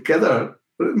song together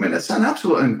I mean, it's an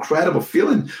absolute incredible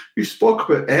feeling. You spoke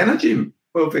about energy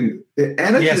moving, the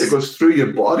energy Yes. that goes through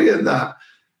your body, and that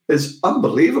is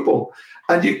unbelievable.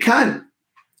 And you can't,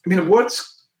 I mean,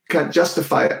 words can't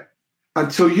justify it.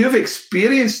 Until you've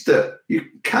experienced it, you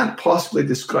can't possibly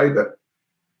describe it,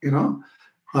 you know?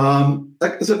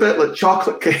 Like it's a bit like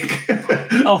chocolate cake.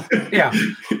 Oh, yeah.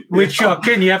 Which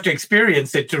again, you have to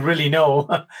experience it to really know.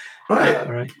 Right.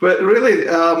 Right. But really,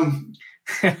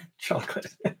 Chocolate.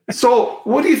 so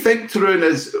what do you think, Tarun,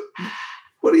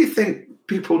 what do you think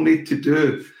people need to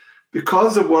do?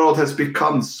 Because the world has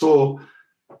become so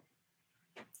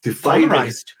divided.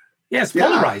 Polarized. Yes,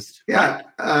 polarized. Yeah.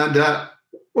 And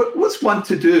what's one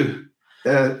to do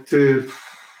to,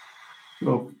 you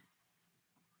know?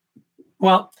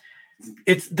 Well,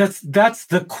 that's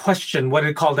the question. What do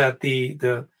you call that? The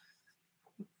 $1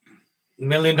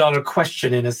 million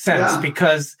question in a sense,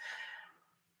 because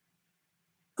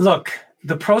look,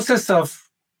 the process of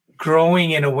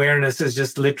growing in awareness is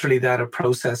just literally that, a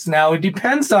process. Now, it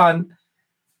depends on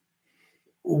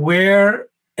where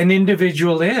an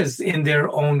individual is in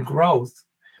their own growth.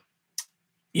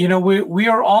 You know, we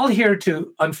are all here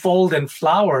to unfold and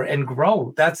flower and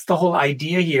grow. That's the whole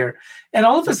idea here. And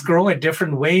all of us grow at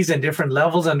different ways and different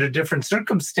levels under different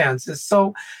circumstances.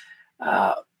 So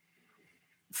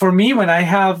for me, when I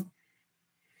have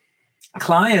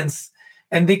clients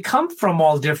and they come from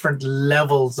all different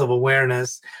levels of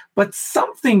awareness, but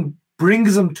something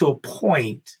brings them to a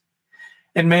point,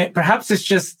 and perhaps it's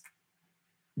just,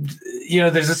 you know,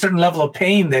 there's a certain level of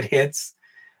pain that hits,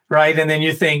 right? And then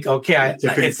you think, okay,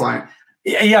 Tipping point.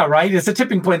 Yeah, right. It's a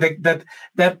tipping point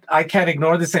that I can't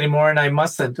ignore this anymore, and I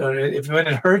mustn't. Or when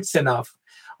it hurts enough,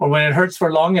 or when it hurts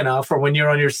for long enough, or when you're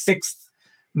on your 6th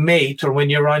mate, or when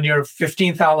you're on your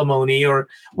 15th alimony, or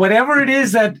whatever it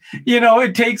is that, you know,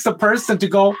 it takes a person to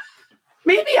go,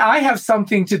 maybe I have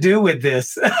something to do with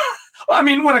this. I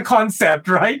mean, what a concept,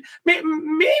 right?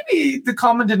 Maybe the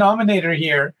common denominator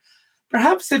here,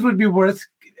 perhaps it would be worth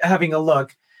having a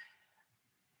look.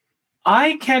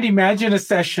 I can't imagine a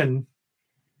session,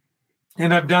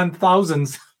 and I've done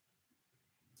thousands,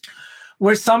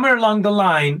 where somewhere along the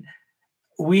line,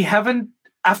 we haven't,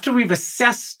 after we've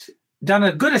done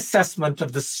a good assessment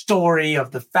of the story,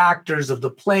 of the factors, of the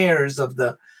players, of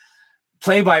the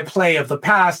play-by-play of the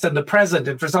past and the present,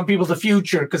 and for some people, the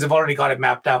future, because they've already got it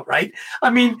mapped out, right? I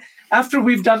mean, after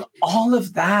we've done all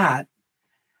of that,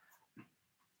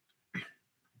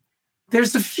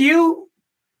 there's a few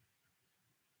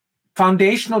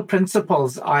foundational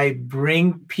principles I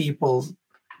bring people's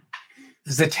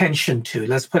attention to.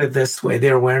 Let's put it this way,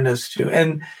 their awareness to.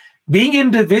 And being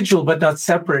individual but not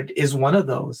separate is one of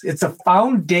those. It's a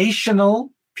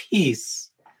foundational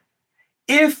piece.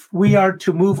 If we are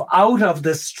to move out of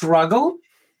the struggle,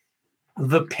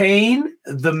 the pain,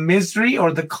 the misery,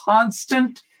 or the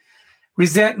constant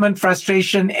resentment,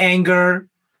 frustration, anger,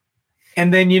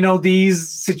 and then, you know, these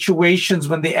situations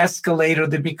when they escalate or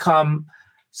they become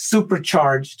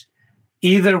supercharged,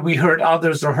 either we hurt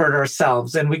others or hurt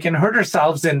ourselves. And we can hurt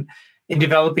ourselves in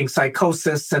developing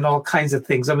psychosis and all kinds of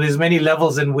things. I mean, there's many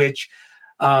levels in which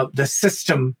the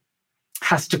system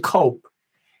has to cope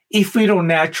if we don't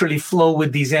naturally flow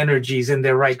with these energies in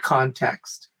their right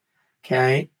context.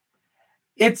 Okay.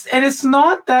 It's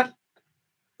not that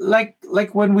like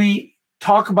when we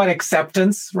talk about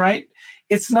acceptance, right?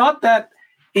 It's not that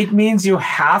it means you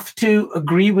have to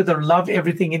agree with or love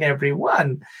everything and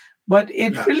everyone, but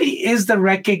it really is the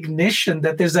recognition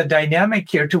that there's a dynamic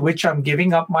here to which I'm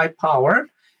giving up my power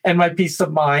and my peace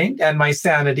of mind and my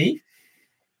sanity.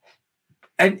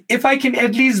 And if I can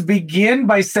at least begin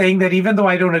by saying that even though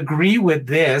I don't agree with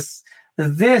this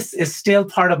is still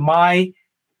part of my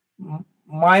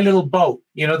little boat.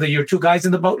 You know, you're two guys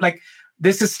in the boat. Like,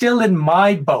 this is still in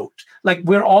my boat. Like,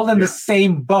 we're all in the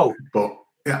same boat.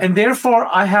 Yeah. And therefore,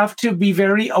 I have to be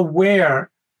very aware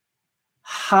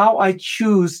how I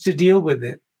choose to deal with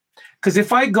it. Because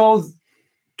if I go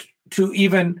to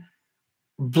even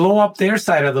blow up their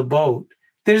side of the boat,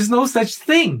 there's no such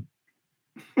thing.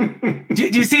 do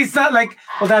you see? It's not like,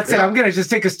 well, that's it. I'm going to just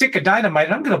take a stick of dynamite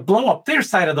and I'm going to blow up their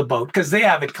side of the boat because they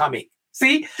have it coming.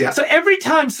 See? Yeah. So every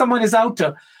time someone is out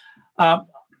to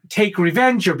take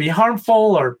revenge or be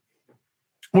harmful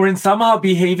or in somehow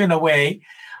behave in a way,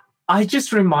 I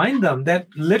just remind them that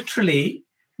literally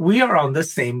we are on the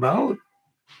same boat.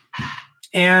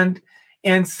 And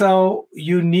so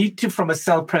you need to, from a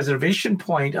self-preservation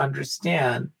point,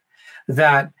 understand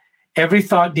that every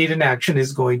thought, deed, and action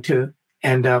is going to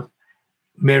end up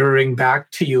mirroring back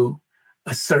to you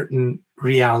a certain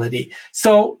reality.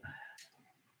 So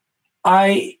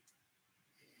I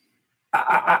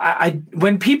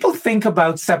when people think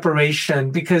about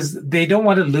separation, because they don't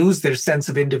want to lose their sense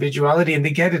of individuality and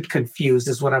they get it confused,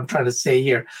 is what I'm trying to say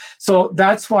here. So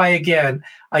that's why, again,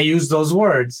 I use those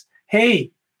words.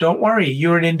 Hey, don't worry,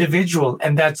 you're an individual,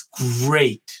 and that's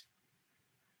great.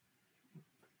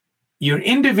 You're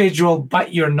individual,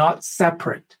 but you're not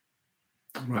separate.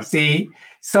 Right. See?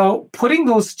 So putting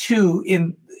those two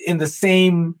in the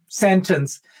same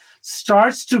sentence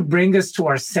starts to bring us to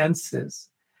our senses.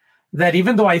 That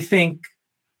even though I think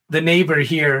the neighbor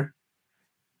here,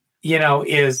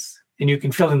 is, and you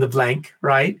can fill in the blank,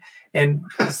 right? And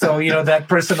so, that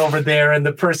person over there and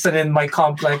the person in my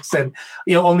complex, and,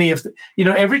 only if,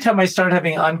 every time I start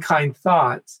having unkind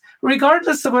thoughts,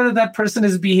 regardless of whether that person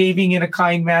is behaving in a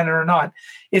kind manner or not,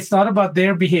 it's not about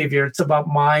their behavior. It's about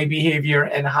my behavior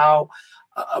and how,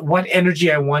 what energy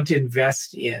I want to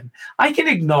invest in. I can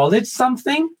acknowledge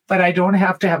something, but I don't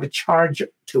have to have a charge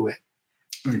to it.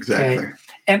 Exactly. Okay?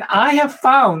 And I have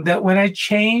found that when I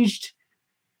changed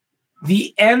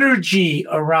the energy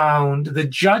around, the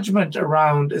judgment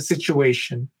around a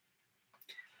situation,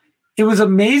 it was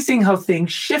amazing how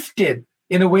things shifted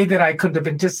in a way that I couldn't have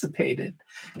anticipated.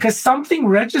 Because something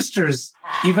registers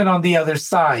even on the other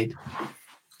side.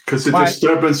 Because the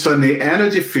disturbance on the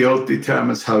energy field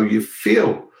determines how you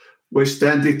feel, which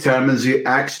then determines the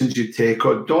actions you take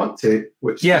or don't take,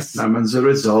 which determines the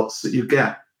results that you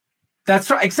get.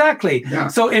 That's right, exactly. Yeah.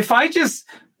 So if I just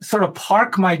sort of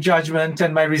park my judgment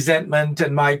and my resentment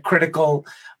and my critical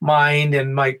mind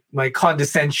and my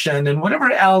condescension and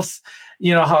whatever else,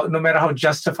 no matter how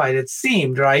justified it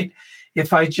seemed, right?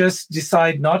 If I just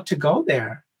decide not to go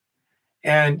there,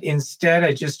 and instead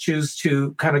I just choose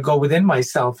to kind of go within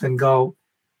myself and go,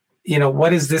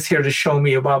 what is this here to show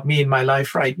me about me in my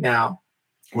life right now?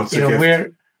 What's the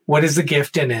gift? What is the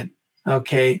gift in it?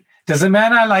 Okay. Doesn't mean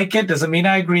I like it. Doesn't mean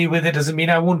I agree with it. Doesn't mean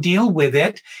I won't deal with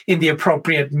it in the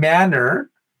appropriate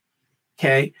manner.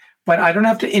 Okay. But I don't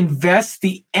have to invest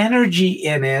the energy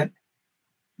in it,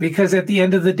 because at the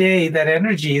end of the day, that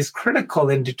energy is critical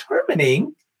in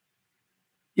determining,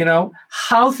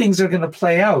 how things are going to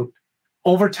play out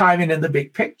over time and in the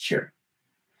big picture.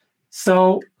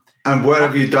 So. And where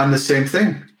have you done the same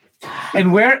thing?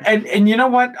 And and you know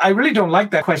what? I really don't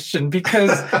like that question,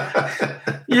 because,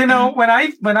 when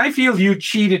I feel you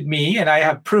cheated me and I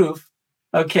have proof,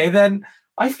 okay, then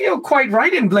I feel quite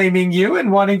right in blaming you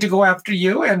and wanting to go after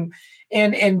you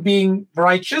and being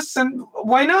righteous, and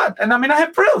why not? And I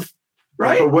have proof,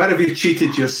 right? But where have you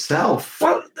cheated yourself?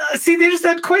 Well, see, there's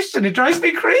that question. It drives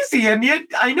me crazy, and yet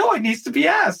I know it needs to be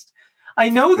asked. I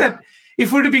know that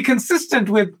if we're to be consistent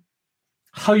with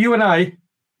how you and I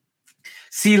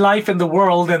see life in the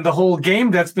world and the whole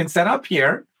game that's been set up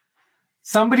here,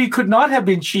 somebody could not have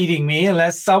been cheating me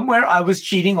unless somewhere I was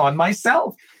cheating on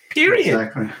myself, period.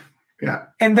 Exactly. Yeah.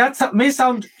 And that may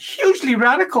sound hugely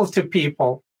radical to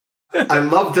people. I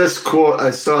love this quote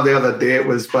I saw the other day. It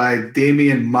was by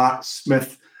Damien Mark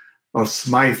Smith, or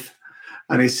Smythe.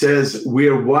 And he says,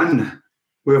 "We're one.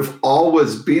 We've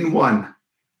always been one.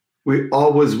 We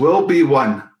always will be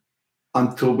one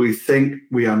until we think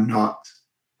we are not."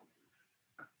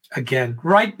 Again,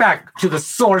 right back to the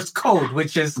source code,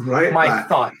 which is my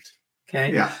thought.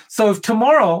 Okay. Yeah. So if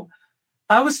tomorrow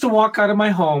I was to walk out of my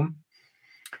home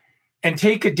and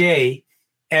take a day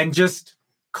and just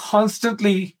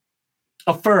constantly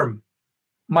affirm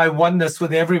my oneness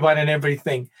with everyone and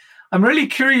everything, I'm really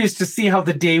curious to see how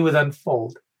the day would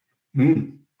unfold.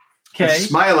 Mm. Okay. And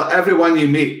smile at everyone you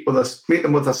meet meet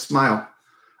them with a smile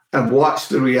and watch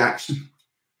the reaction.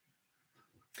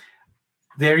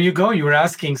 There you go. You were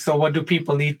asking, so what do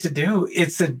people need to do?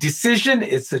 It's a decision.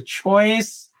 It's a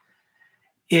choice.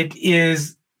 It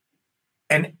is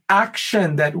an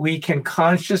action that we can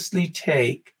consciously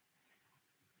take.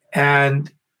 And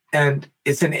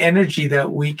it's an energy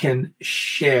that we can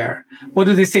share. What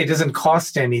do they say? It doesn't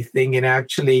cost anything. And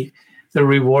actually, the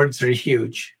rewards are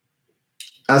huge.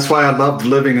 That's why I loved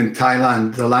living in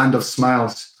Thailand, the land of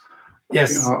smiles.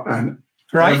 Yes. And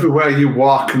everywhere you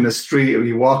walk in the street or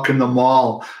you walk in the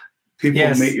mall, people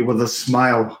meet you with a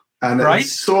smile. And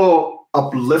it's so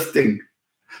uplifting.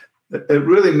 It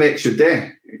really makes your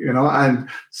day, and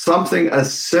something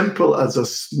as simple as a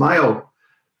smile.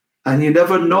 And you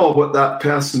never know what that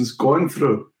person's going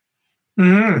through.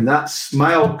 Mm-hmm. And that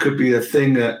smile could be the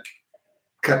thing that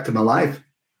kept them alive.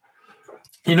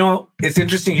 It's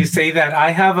interesting you say that.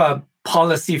 I have a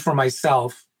policy for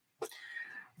myself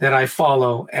that I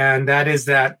follow, and that is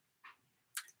that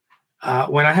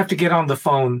when I have to get on the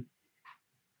phone,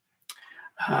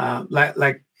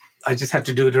 like I just had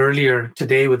to do it earlier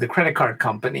today with the credit card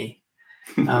company,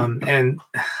 and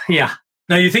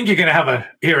Now you think you're going to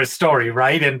hear a story,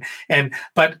 right?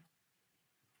 But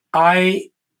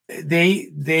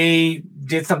they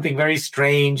did something very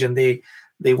strange, and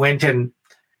they went and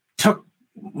took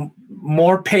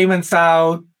more payments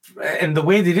out, and the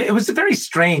way they did it was very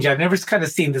strange. I've never kind of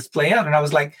seen this play out, and I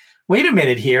was like, wait a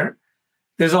minute here.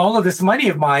 There's all of this money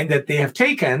of mine that they have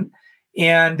taken,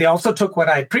 and they also took what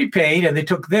I prepaid, and they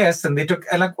took this, and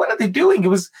like, what are they doing? It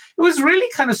was really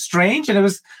kind of strange, and it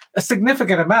was a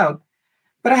significant amount.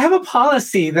 But I have a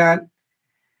policy that,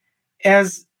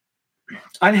 as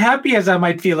unhappy as I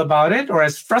might feel about it, or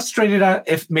as frustrated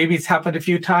if maybe it's happened a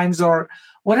few times, or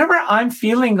whatever I'm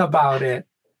feeling about it,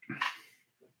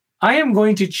 I am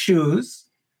going to choose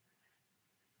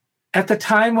at the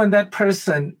time when that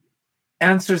person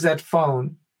answers that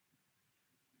phone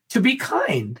to be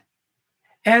kind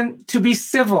and to be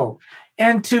civil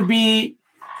and to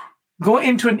go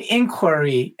into an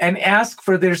inquiry and ask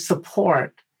for their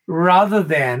support rather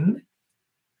than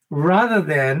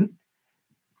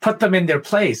put them in their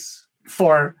place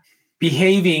for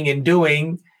behaving and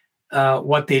doing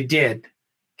what they did.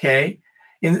 Okay.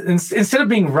 Instead of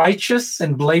being righteous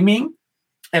and blaming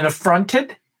and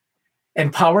affronted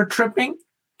and power tripping,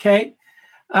 okay,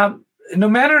 no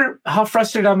matter how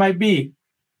frustrated I might be,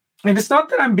 and it's not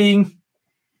that I'm being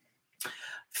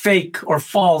fake or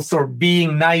false or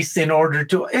being nice in order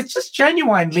to, it's just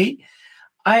genuinely,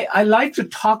 I like to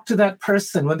talk to that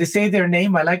person. When they say their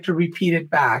name, I like to repeat it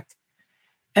back.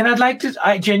 And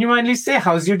I genuinely say,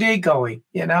 how's your day going?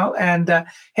 And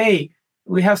hey,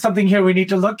 we have something here we need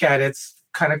to look at. It's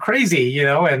kind of crazy,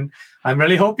 and I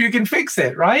really hope you can fix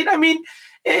it, right? I mean,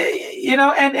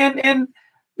 and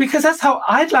because that's how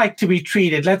I'd like to be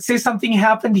treated. Let's say something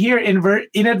happened here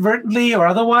inadvertently or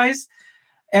otherwise,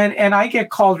 and I get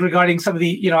called regarding some of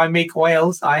the, I make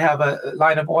oils. I have a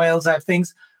line of oils. I have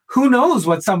things. Who knows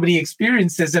what somebody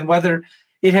experiences and whether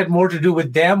it had more to do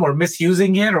with them or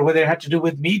misusing it or whether it had to do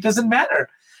with me, doesn't matter.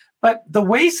 But the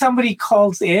way somebody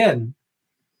calls in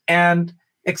and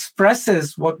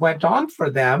expresses what went on for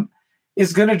them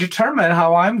is going to determine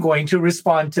how I'm going to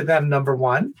respond to them, number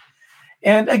one.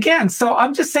 And again, so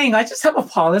I'm just saying, I just have a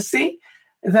policy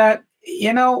that,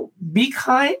 be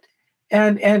kind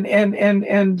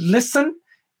and listen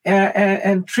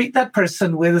and treat that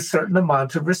person with a certain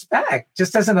amount of respect,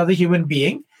 just as another human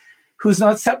being who's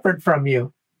not separate from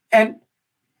you. And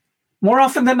more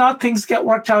often than not, things get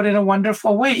worked out in a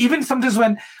wonderful way. Even sometimes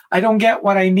when I don't get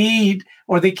what I need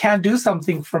or they can't do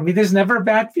something for me, there's never a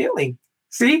bad feeling.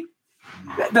 See?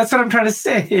 That's what I'm trying to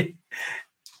say.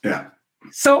 Yeah.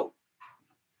 So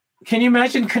can you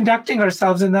imagine conducting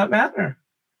ourselves in that manner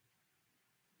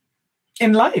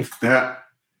in life? Yeah.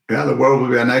 Yeah, the world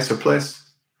would be a nicer place.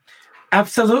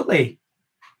 Absolutely.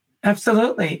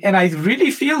 Absolutely. And I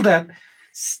really feel that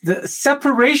the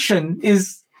separation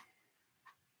is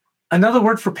another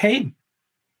word for pain.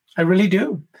 I really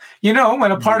do.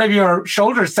 When a part of your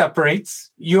shoulder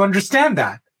separates, you understand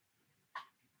that.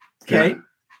 Okay. Yeah.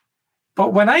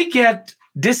 But when I get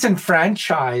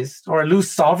disenfranchised or lose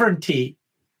sovereignty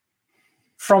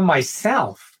from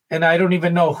myself, and I don't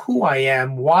even know who I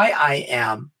am, why I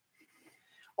am,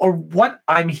 or what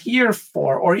I'm here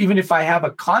for, or even if I have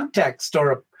a context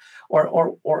or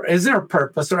is there a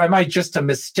purpose, or am I just a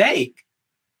mistake?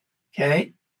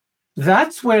 Okay.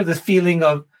 That's where the feeling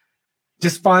of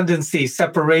despondency,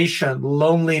 separation,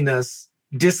 loneliness,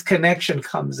 disconnection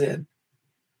comes in.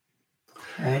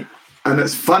 Okay. And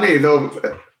it's funny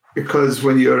though, because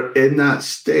when you're in that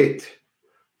state,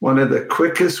 one of the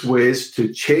quickest ways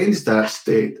to change that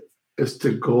state is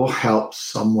to go help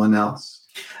someone else.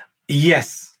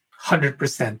 Yes,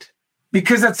 100%.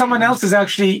 Because that someone else is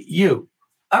actually you.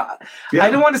 I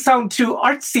don't want to sound too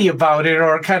artsy about it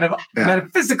or kind of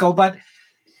metaphysical, but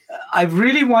I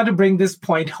really want to bring this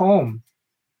point home,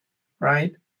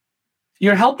 right?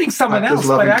 You're helping someone else,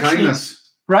 but actually,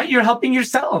 kindness. Right? You're helping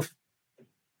yourself,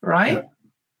 right?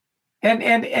 Yeah.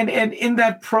 And in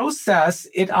that process,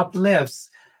 it uplifts.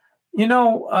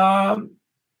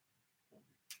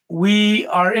 We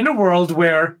are in a world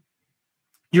where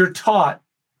you're taught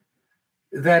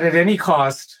that at any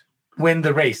cost, win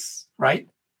the race, right?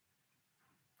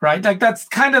 Right? Like that's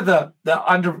kind of the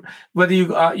under,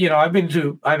 whether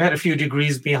I've had a few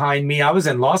degrees behind me. I was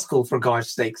in law school, for gosh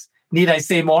sakes. Need I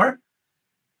say more?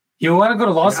 You want to go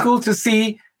to law school to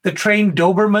see the trained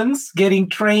Dobermans getting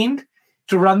trained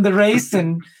to run the race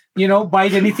and,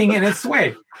 bite anything in its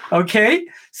way. Okay.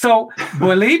 So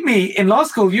believe me, in law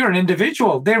school, you're an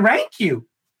individual. They rank you.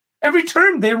 Every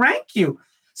term they rank you.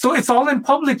 So it's all in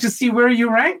public to see where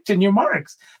you ranked in your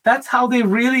marks. That's how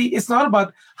it's not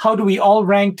about how do we all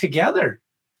rank together,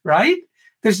 right?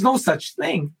 There's no such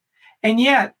thing. And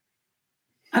yet,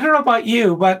 I don't know about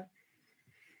you, but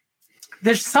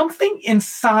there's something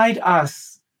inside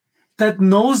us that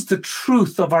knows the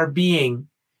truth of our being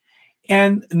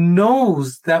and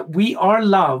knows that we are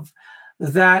love,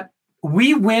 that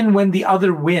we win when the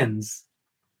other wins.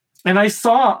 And I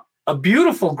saw a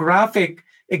beautiful graphic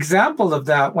example of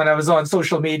that when I was on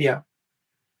social media.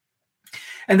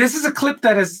 And this is a clip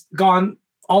that has gone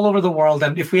all over the world.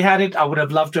 And if we had it, I would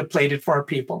have loved to have played it for our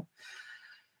people.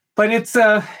 But it's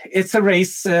a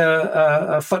race,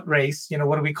 a foot race. You know,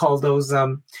 what do we call those?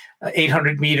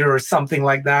 800 meter or something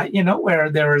like that. You know, where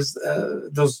there's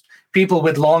those people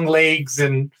with long legs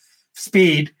and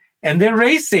speed, and they're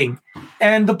racing.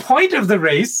 And the point of the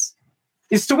race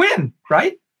is to win,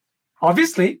 right?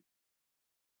 Obviously.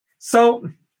 So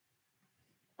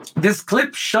this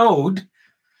clip showed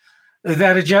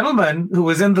that a gentleman who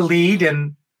was in the lead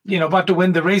and, you know, about to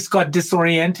win the race got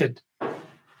disoriented.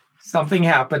 Something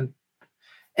happened,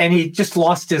 and he just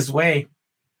lost his way.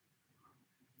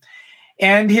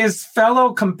 And his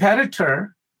fellow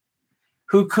competitor,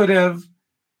 who could have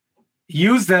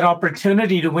used that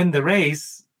opportunity to win the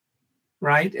race,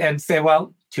 right, and say,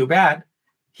 well, too bad,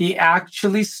 he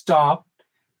actually stopped,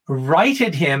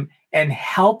 righted him, and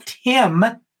helped him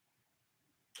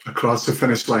across the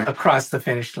finish line. Across the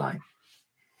finish line.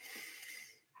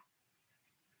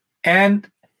 And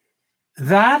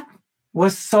that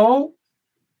was so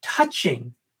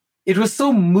touching. It was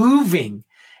so moving.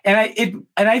 And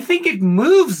I think it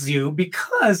moves you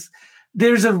because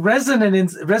there's a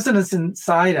resonance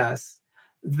inside us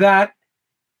that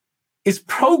is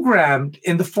programmed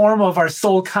in the form of our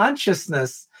soul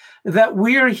consciousness, that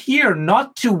we're here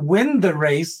not to win the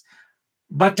race,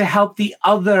 but to help the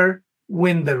other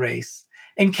win the race.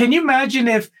 And can you imagine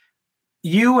if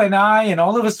you and I and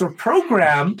all of us were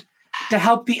programmed to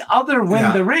help the other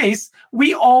win the race?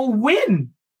 We all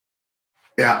win.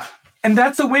 Yeah. And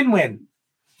that's a win-win.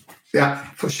 Yeah,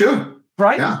 for sure.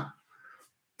 Right? Yeah,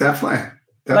 definitely.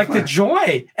 Like the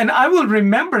joy. And I will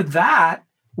remember that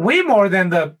way more than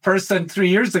the person 3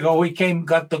 years ago who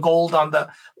got the gold on the,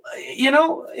 you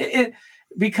know,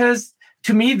 because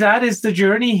to me, that is the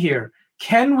journey here.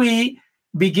 Can we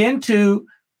begin to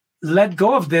let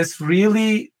go of this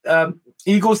really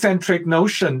egocentric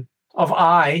notion of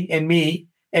I and me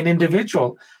and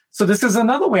individual? So this is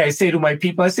another way I say to my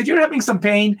people, I said, you're having some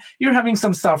pain, you're having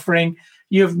some suffering,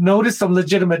 you've noticed some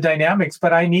legitimate dynamics,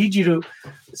 but I need you to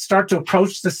start to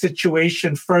approach the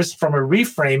situation first from a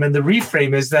reframe. And the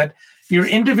reframe is that you're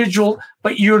individual,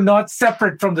 but you're not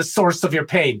separate from the source of your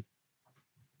pain.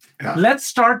 Yeah. Let's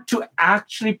start to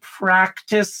actually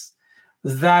practice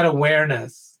that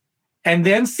awareness and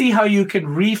then see how you can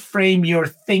reframe your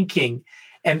thinking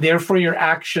and therefore your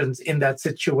actions in that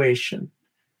situation.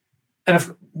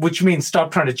 And which means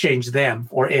stop trying to change them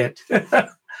or it,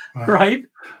 right?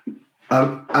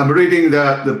 I'm reading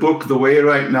the book The Way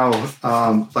right now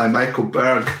by Michael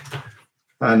Berg.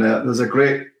 And there's a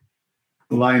great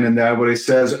line in there where he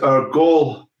says, our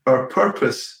goal, our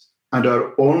purpose, and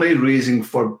our only reason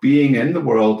for being in the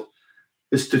world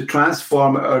is to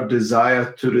transform our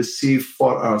desire to receive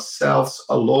for ourselves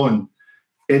alone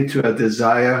into a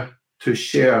desire to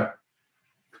share.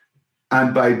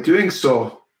 And by doing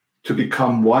so, to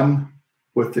become one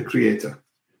with the Creator.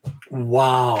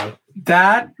 Wow.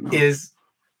 That is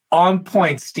on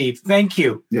point, Steve. Thank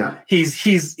you. Yeah.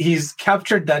 He's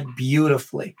captured that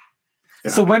beautifully.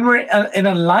 Yeah. So when we're in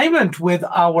alignment with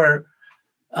our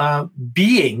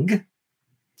being,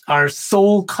 our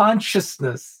soul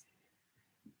consciousness,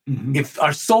 if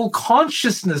our soul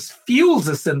consciousness fuels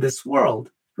us in this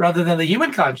world rather than the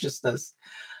human consciousness,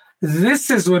 this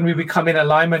is when we become in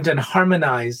alignment and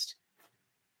harmonized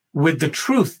with the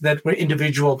truth that we're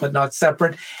individual but not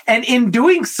separate. And in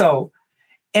doing so,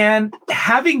 and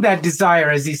having that desire,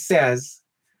 as he says,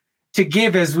 to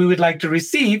give as we would like to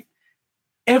receive,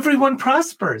 everyone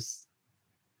prospers.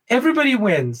 Everybody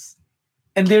wins.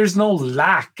 And there's no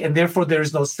lack, and therefore there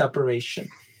is no separation.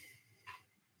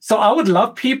 So I would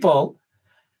love people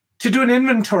to do an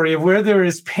inventory of where there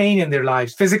is pain in their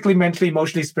lives, physically, mentally,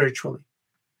 emotionally, spiritually.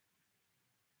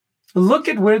 Look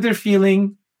at where they're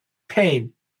feeling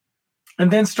pain. And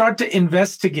then start to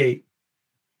investigate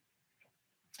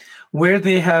where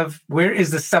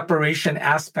is the separation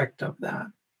aspect of that?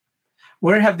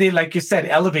 Where have they, like you said,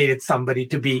 elevated somebody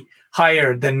to be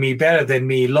higher than me, better than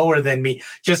me, lower than me?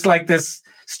 Just like this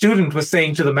student was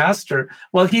saying to the master,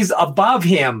 well, he's above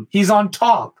him. He's on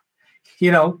top,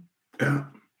 you know? Yeah.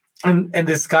 And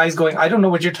this guy's going, I don't know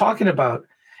what you're talking about.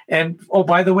 And, oh,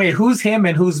 by the way, who's him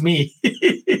and who's me?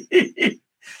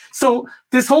 So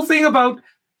this whole thing about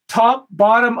top,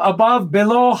 bottom, above,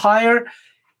 below, higher,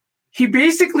 he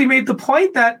basically made the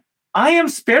point that I am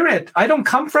spirit. I don't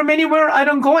come from anywhere. I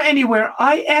don't go anywhere.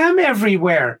 I am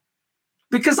everywhere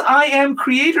because I am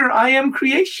creator. I am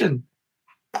creation.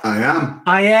 I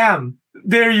am.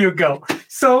 There you go.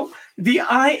 So the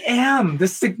I am, the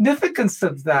significance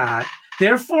of that.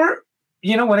 Therefore,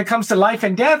 when it comes to life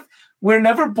and death, we're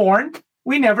never born.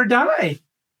 We never die.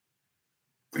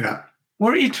 Yeah.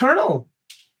 We're eternal.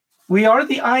 We are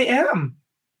the I am.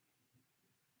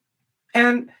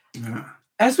 And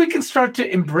as we can start to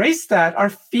embrace that, our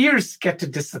fears get to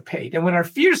dissipate. And when our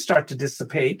fears start to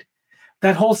dissipate,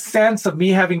 that whole sense of me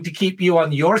having to keep you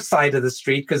on your side of the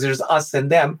street because there's us and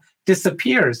them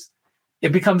disappears.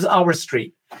 It becomes our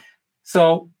street.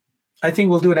 So I think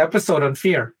we'll do an episode on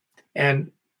fear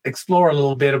and explore a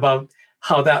little bit about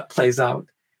how that plays out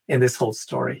in this whole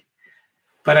story.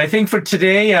 But I think for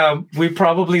today, we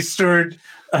probably stirred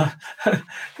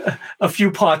a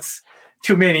few pots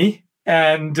too many,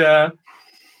 and a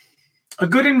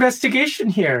good investigation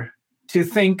here to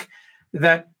think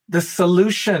that the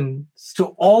solutions to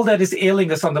all that is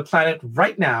ailing us on the planet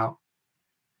right now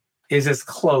is as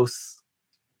close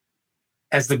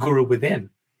as the Guru within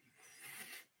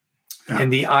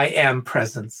and the I am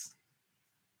presence.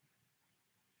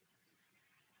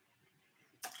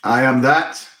 I am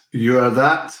that, you are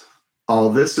that, all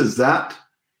this is that,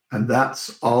 and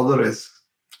that's all there is.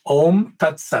 Om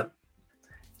Tat Sat.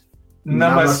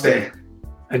 Namaste. Namaste.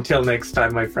 Until next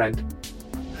time, my friend.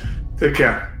 Take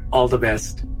care. All the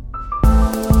best.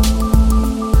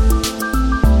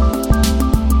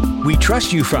 We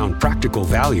trust you found practical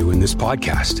value in this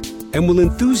podcast and will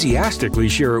enthusiastically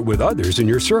share it with others in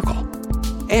your circle.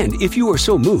 And if you are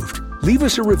so moved, leave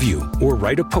us a review or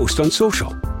write a post on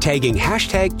social, tagging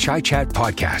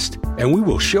 #ChaiChatPodcast, and we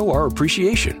will show our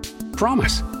appreciation.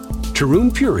 Promise.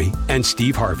 Tarun Puri and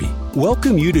Steve Harvey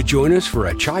welcome you to join us for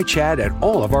a Chai Chat at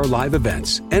all of our live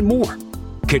events and more.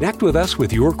 Connect with us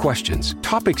with your questions,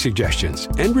 topic suggestions,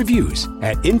 and reviews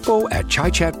at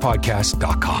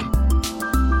info@ChaiChatPodcast.com.